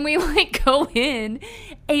 Yeah. And then we like go in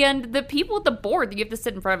and the people at the board that you have to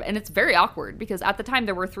sit in front of, and it's very awkward because at the time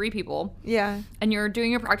there were 3 people. Yeah. And you're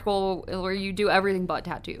doing your practical where you do everything but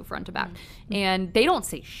tattoo front to back. And they don't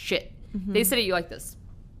say shit. They sit at you like this.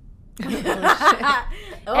 And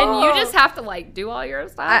you just have to like do all your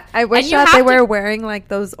stuff. I wish And you that have they to- were wearing like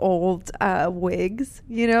those old wigs,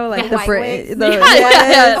 you know, like the white Brit, wigs. the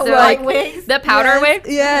Yeah, they're White like wigs. the powder yes, wigs.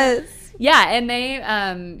 Yes. Yeah, and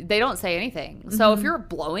they don't say anything. So if you're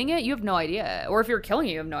blowing it, you have no idea, or if you're killing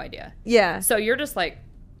it, you have no idea. Yeah. So you're just like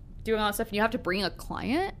doing all that stuff, and you have to bring a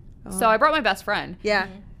client. So I brought my best friend. Yeah.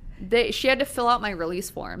 She had to fill out my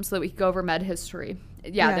release form so that we could go over med history.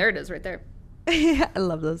 Yeah, there it is, right there. I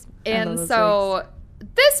love those. And so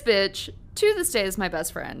this bitch to this day is my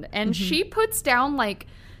best friend, and she puts down like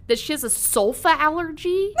that she has a sulfa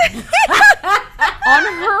allergy on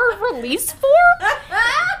her release form,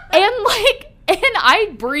 and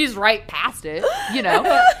I breeze right past it, you know,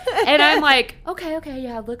 and I'm like, okay,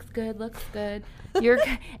 yeah, looks good.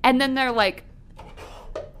 And then they're like,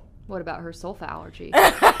 what about her sulfa allergy?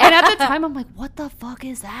 And at the time, I'm like, what the fuck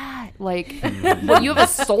is that? Like, well, you have a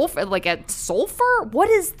sulfur, like a sulfur? What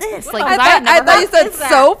is this? Like, I thought you said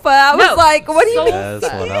sofa. I was No, like, what do you mean? That's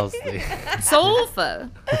what I was thinking. sulfa.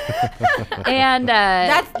 And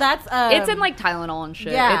That's it's in like Tylenol and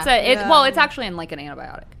shit. Yeah. Well, it's actually in like an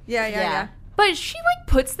antibiotic. Yeah. But she like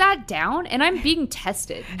puts that down, and I'm being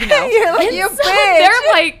tested. You know, You're like, And you so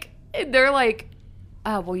bitch. they're like,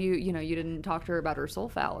 well, you know, you didn't talk to her about her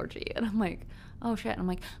sulfa allergy, and I'm like, oh shit. And I'm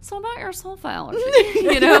like, so about your sulfa allergy,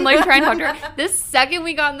 you know, I'm like trying to talk to her. This second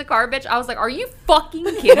we got in the car, bitch, I was like, are you fucking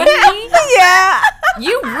kidding me? Yeah.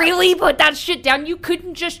 You really put that shit down? You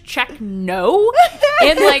couldn't just check no?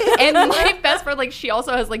 And my best friend, like, she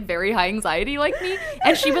also has like very high anxiety like me,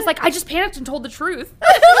 and she was like, I just panicked and told the truth.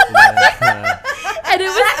 And it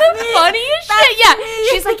was the funniest shit. Yeah.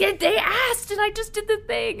 She's like, yeah, they asked and I just did the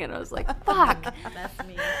thing. And I was like, fuck. That's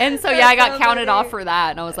me. And so yeah, I got counted off for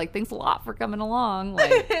that. And I was like, thanks a lot for coming along.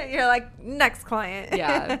 Like, You're like, next client.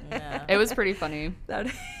 yeah. Yeah. It was pretty funny. That-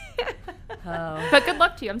 Oh. But good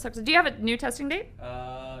luck to you. I'm so excited. Do you have a new testing date?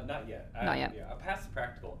 Not yet. Not yet. Yeah, I passed the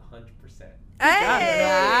practical 100%.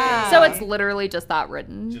 Wow. So it's literally just that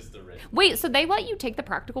written. Just the written. Wait, so they let you take the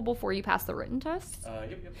practical before you pass the written test?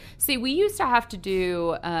 Yep. See, we used to have to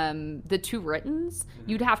do the 2 writtens.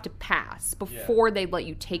 You'd have to pass before they'd let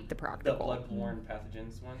you take the practical. The blood-borne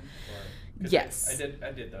pathogens one? Yes.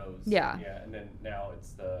 I did those. Yeah. Yeah, and then now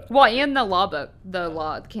it's the... Well, and the law book,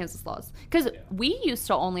 the Kansas laws. Because we used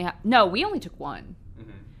to only have... No, we only took one.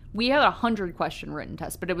 Mm-hmm. We had 100 question written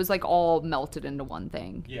test, but it was like all melted into one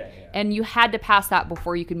thing. Yeah. And you had to pass that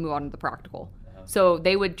before you could move on to the practical. Uh-huh. So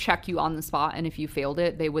they would check you on the spot, and if you failed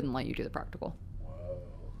it, they wouldn't let you do the practical. Whoa.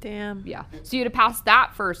 Damn. Yeah. So you had to pass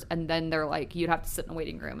that first, and then they're like, you'd have to sit in a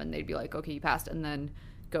waiting room, and they'd be like, okay, you passed, and then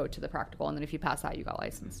go to the practical, and then if you pass that, you got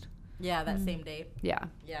licensed. Yeah, that same day. Yeah.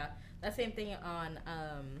 Yeah. That same thing on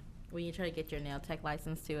when you try to get your nail tech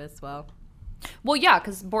license too as well. Well, yeah,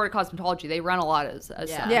 because Board of Cosmetology, they run a lot as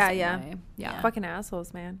Yeah. Fucking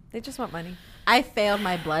assholes, man. They just want money. I failed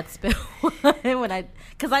my blood spill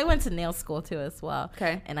because I went to nail school too as well.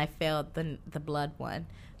 Okay. And I failed the blood one.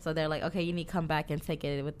 So they're like, okay, you need to come back and take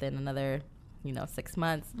it within another, 6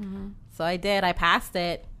 months. Mm-hmm. So I did. I passed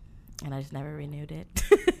it, and I just never renewed it.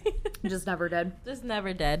 Just never did. Just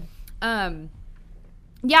never did.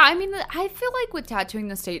 Yeah, I mean, I feel like with tattooing,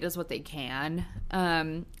 the state does what they can.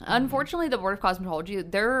 Unfortunately, the Board of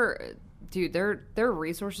Cosmetology, their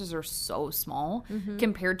resources are so small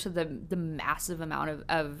compared to the massive amount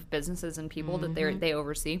of businesses and people that they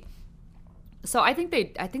oversee. So I think they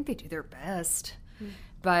do their best,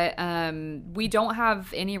 but we don't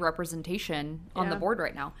have any representation on the board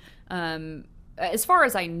right now. As far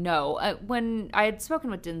as I know, when I had spoken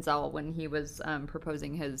with Denzel when he was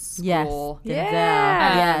proposing his school.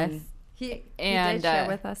 Yes. He did share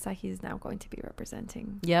with us that he's now going to be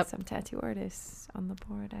representing some tattoo artists on the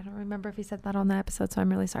board. I don't remember if he said that on the episode, so I'm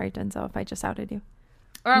really sorry, Denzel, if I just outed you.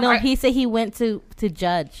 No, he said he went to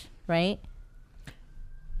judge, right?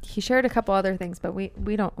 He shared a couple other things, but we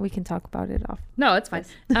can talk about it off. No, it's fine.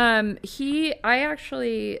 I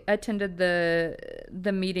actually attended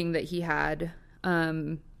the meeting that he had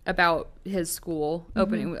about his school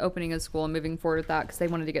opening his school and moving forward with that because they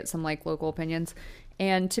wanted to get some like local opinions.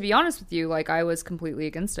 And to be honest with you, like I was completely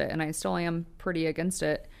against it, and I still am pretty against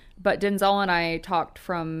it. But Denzel and I talked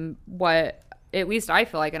from what at least I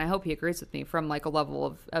feel like, and I hope he agrees with me, from like a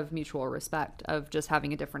level of mutual respect of just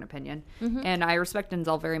having a different opinion. And I respect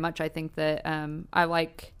Denzel very much. I think that I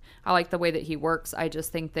like the way that he works. I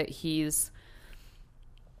just think that he's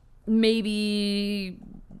maybe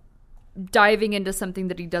diving into something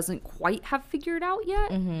that he doesn't quite have figured out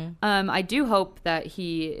yet. I do hope that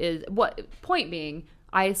he is. Point being,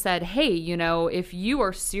 I said, hey, if you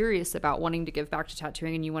are serious about wanting to give back to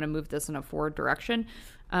tattooing and you want to move this in a forward direction,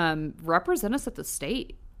 represent us at the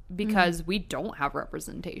state, because we don't have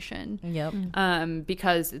representation. Yep.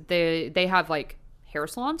 Because they have like hair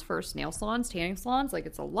salons first, nail salons, tanning salons, like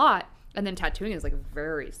it's a lot. And then tattooing is like a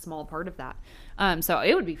very small part of that. So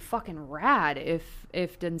it would be fucking rad if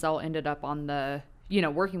Denzel ended up on the,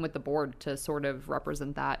 working with the board to sort of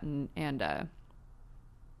represent that and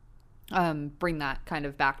bring that kind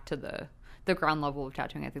of back to the ground level of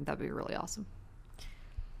tattooing. I think that'd be really awesome.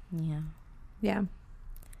 Yeah.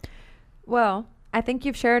 Well, I think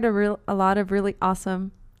you've shared a lot of really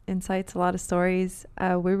awesome insights, a lot of stories.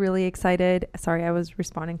 We're really excited. Sorry, I was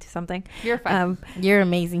responding to something. You're fine. You're an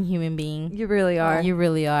amazing human being. You really are. You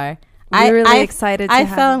really are. We're really excited. I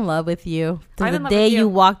fell in love with you the day you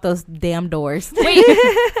walked those damn doors. Wait,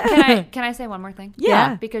 can I say one more thing?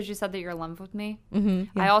 Yeah. Because you said that you're in love with me. Yeah.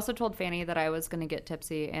 I also told Fanny that I was going to get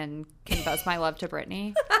tipsy and confess my love to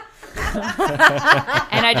Brittany.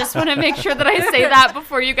 And I just want to make sure that I say that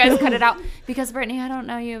before you guys cut it out. Because Brittany, I don't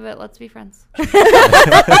know you, but let's be friends.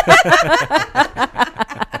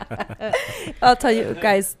 I'll tell you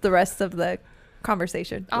guys the rest of the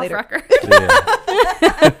conversation later. Record.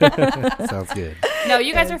 Sounds good. No,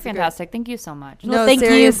 you guys are fantastic. Thank you so much. No, thank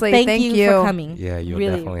seriously, you. Thank you for coming. Yeah, you'll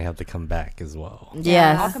definitely have to come back as well.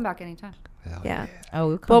 Yes. I'll come back anytime. Hell Yeah.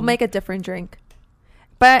 Oh, we'll make a different drink.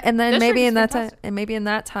 But and then This maybe drink's in that time, fantastic. and maybe in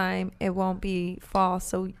that time it won't be fall,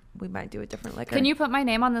 so we might do a different liquor. Can you put my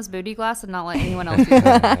name on this booty glass and not let anyone else use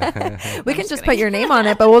it? We can just put your name on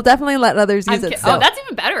it, but we'll definitely let others use it. Oh, that's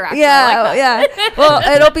even better, actually. Yeah, I like that. yeah.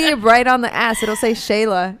 Well, it'll be right on the ass. It'll say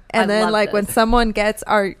Shayla, and I then love like when this. someone gets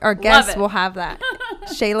our guests, it. will have that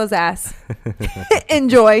Shayla's ass.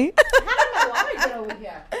 Enjoy.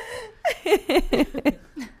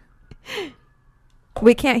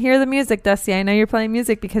 We can't hear the music, Dusty. I know you're playing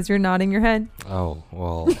music because you're nodding your head. Oh, well,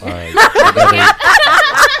 all right.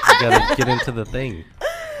 I gotta get into the thing.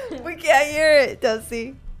 We can't hear it,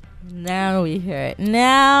 Dusty. Now we hear it.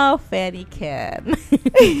 Now Fanny can.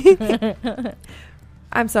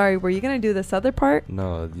 I'm sorry. Were you gonna do this other part?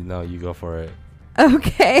 No, you go for it.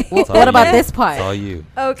 Okay. What about this part? It's all you.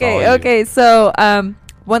 Okay. So,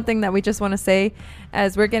 one thing that we just want to say,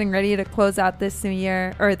 as we're getting ready to close out this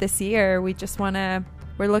year, we're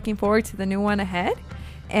looking forward to the new one ahead.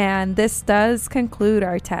 And this does conclude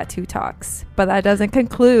our tattoo talks, but that doesn't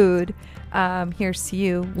conclude Here's to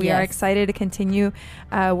You. We are excited to continue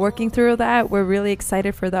working through that. We're really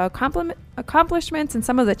excited for the accomplishments and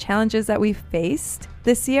some of the challenges that we've faced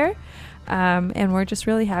this year. And we're just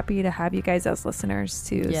really happy to have you guys as listeners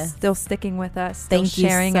to still sticking with us, still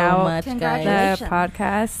sharing out the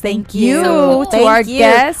podcast. Thank you to our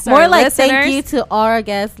guests, more our like listeners. Thank you to our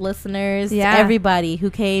guests, listeners, to everybody who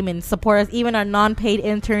came and support us, even our non-paid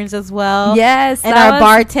interns as well. Yes, and our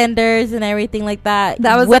bartenders and everything like that.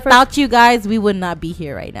 That was without you guys, we would not be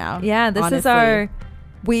here right now. Yeah, this is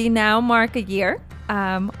we now mark a year.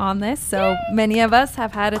 On this. So many of us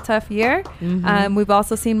have had a tough year. We've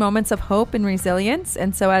also seen moments of hope and resilience.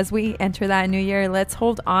 And so as we enter that new year, let's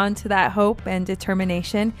hold on to that hope and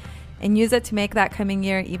determination and use it to make that coming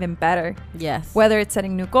year even better. Yes. Whether it's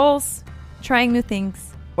setting new goals, trying new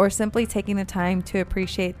things, or simply taking the time to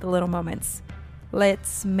appreciate the little moments.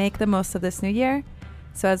 Let's make the most of this new year.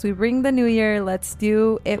 So as we bring the new year, let's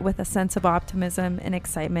do it with a sense of optimism and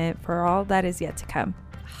excitement for all that is yet to come.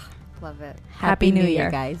 Love it. Happy New Year,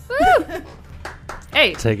 guys.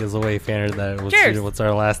 Hey. Take us away, Fanny. Cheers. What's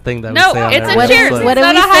our last thing that we say on it's our a cheers. What do we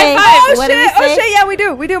say? Oh, shit. Yeah, we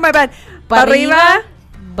do. We do. My bad. Pa arriba,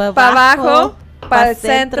 pa abajo, pa el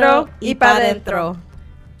centro y pa dentro.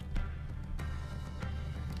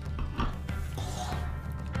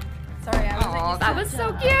 Sorry, that was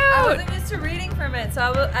so cute. I wasn't used to reading from it,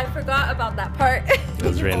 so I forgot about that part. It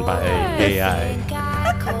was written by AI.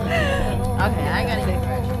 Okay, I gotta get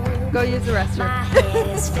fresh. Go use the restroom.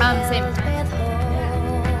 Same time.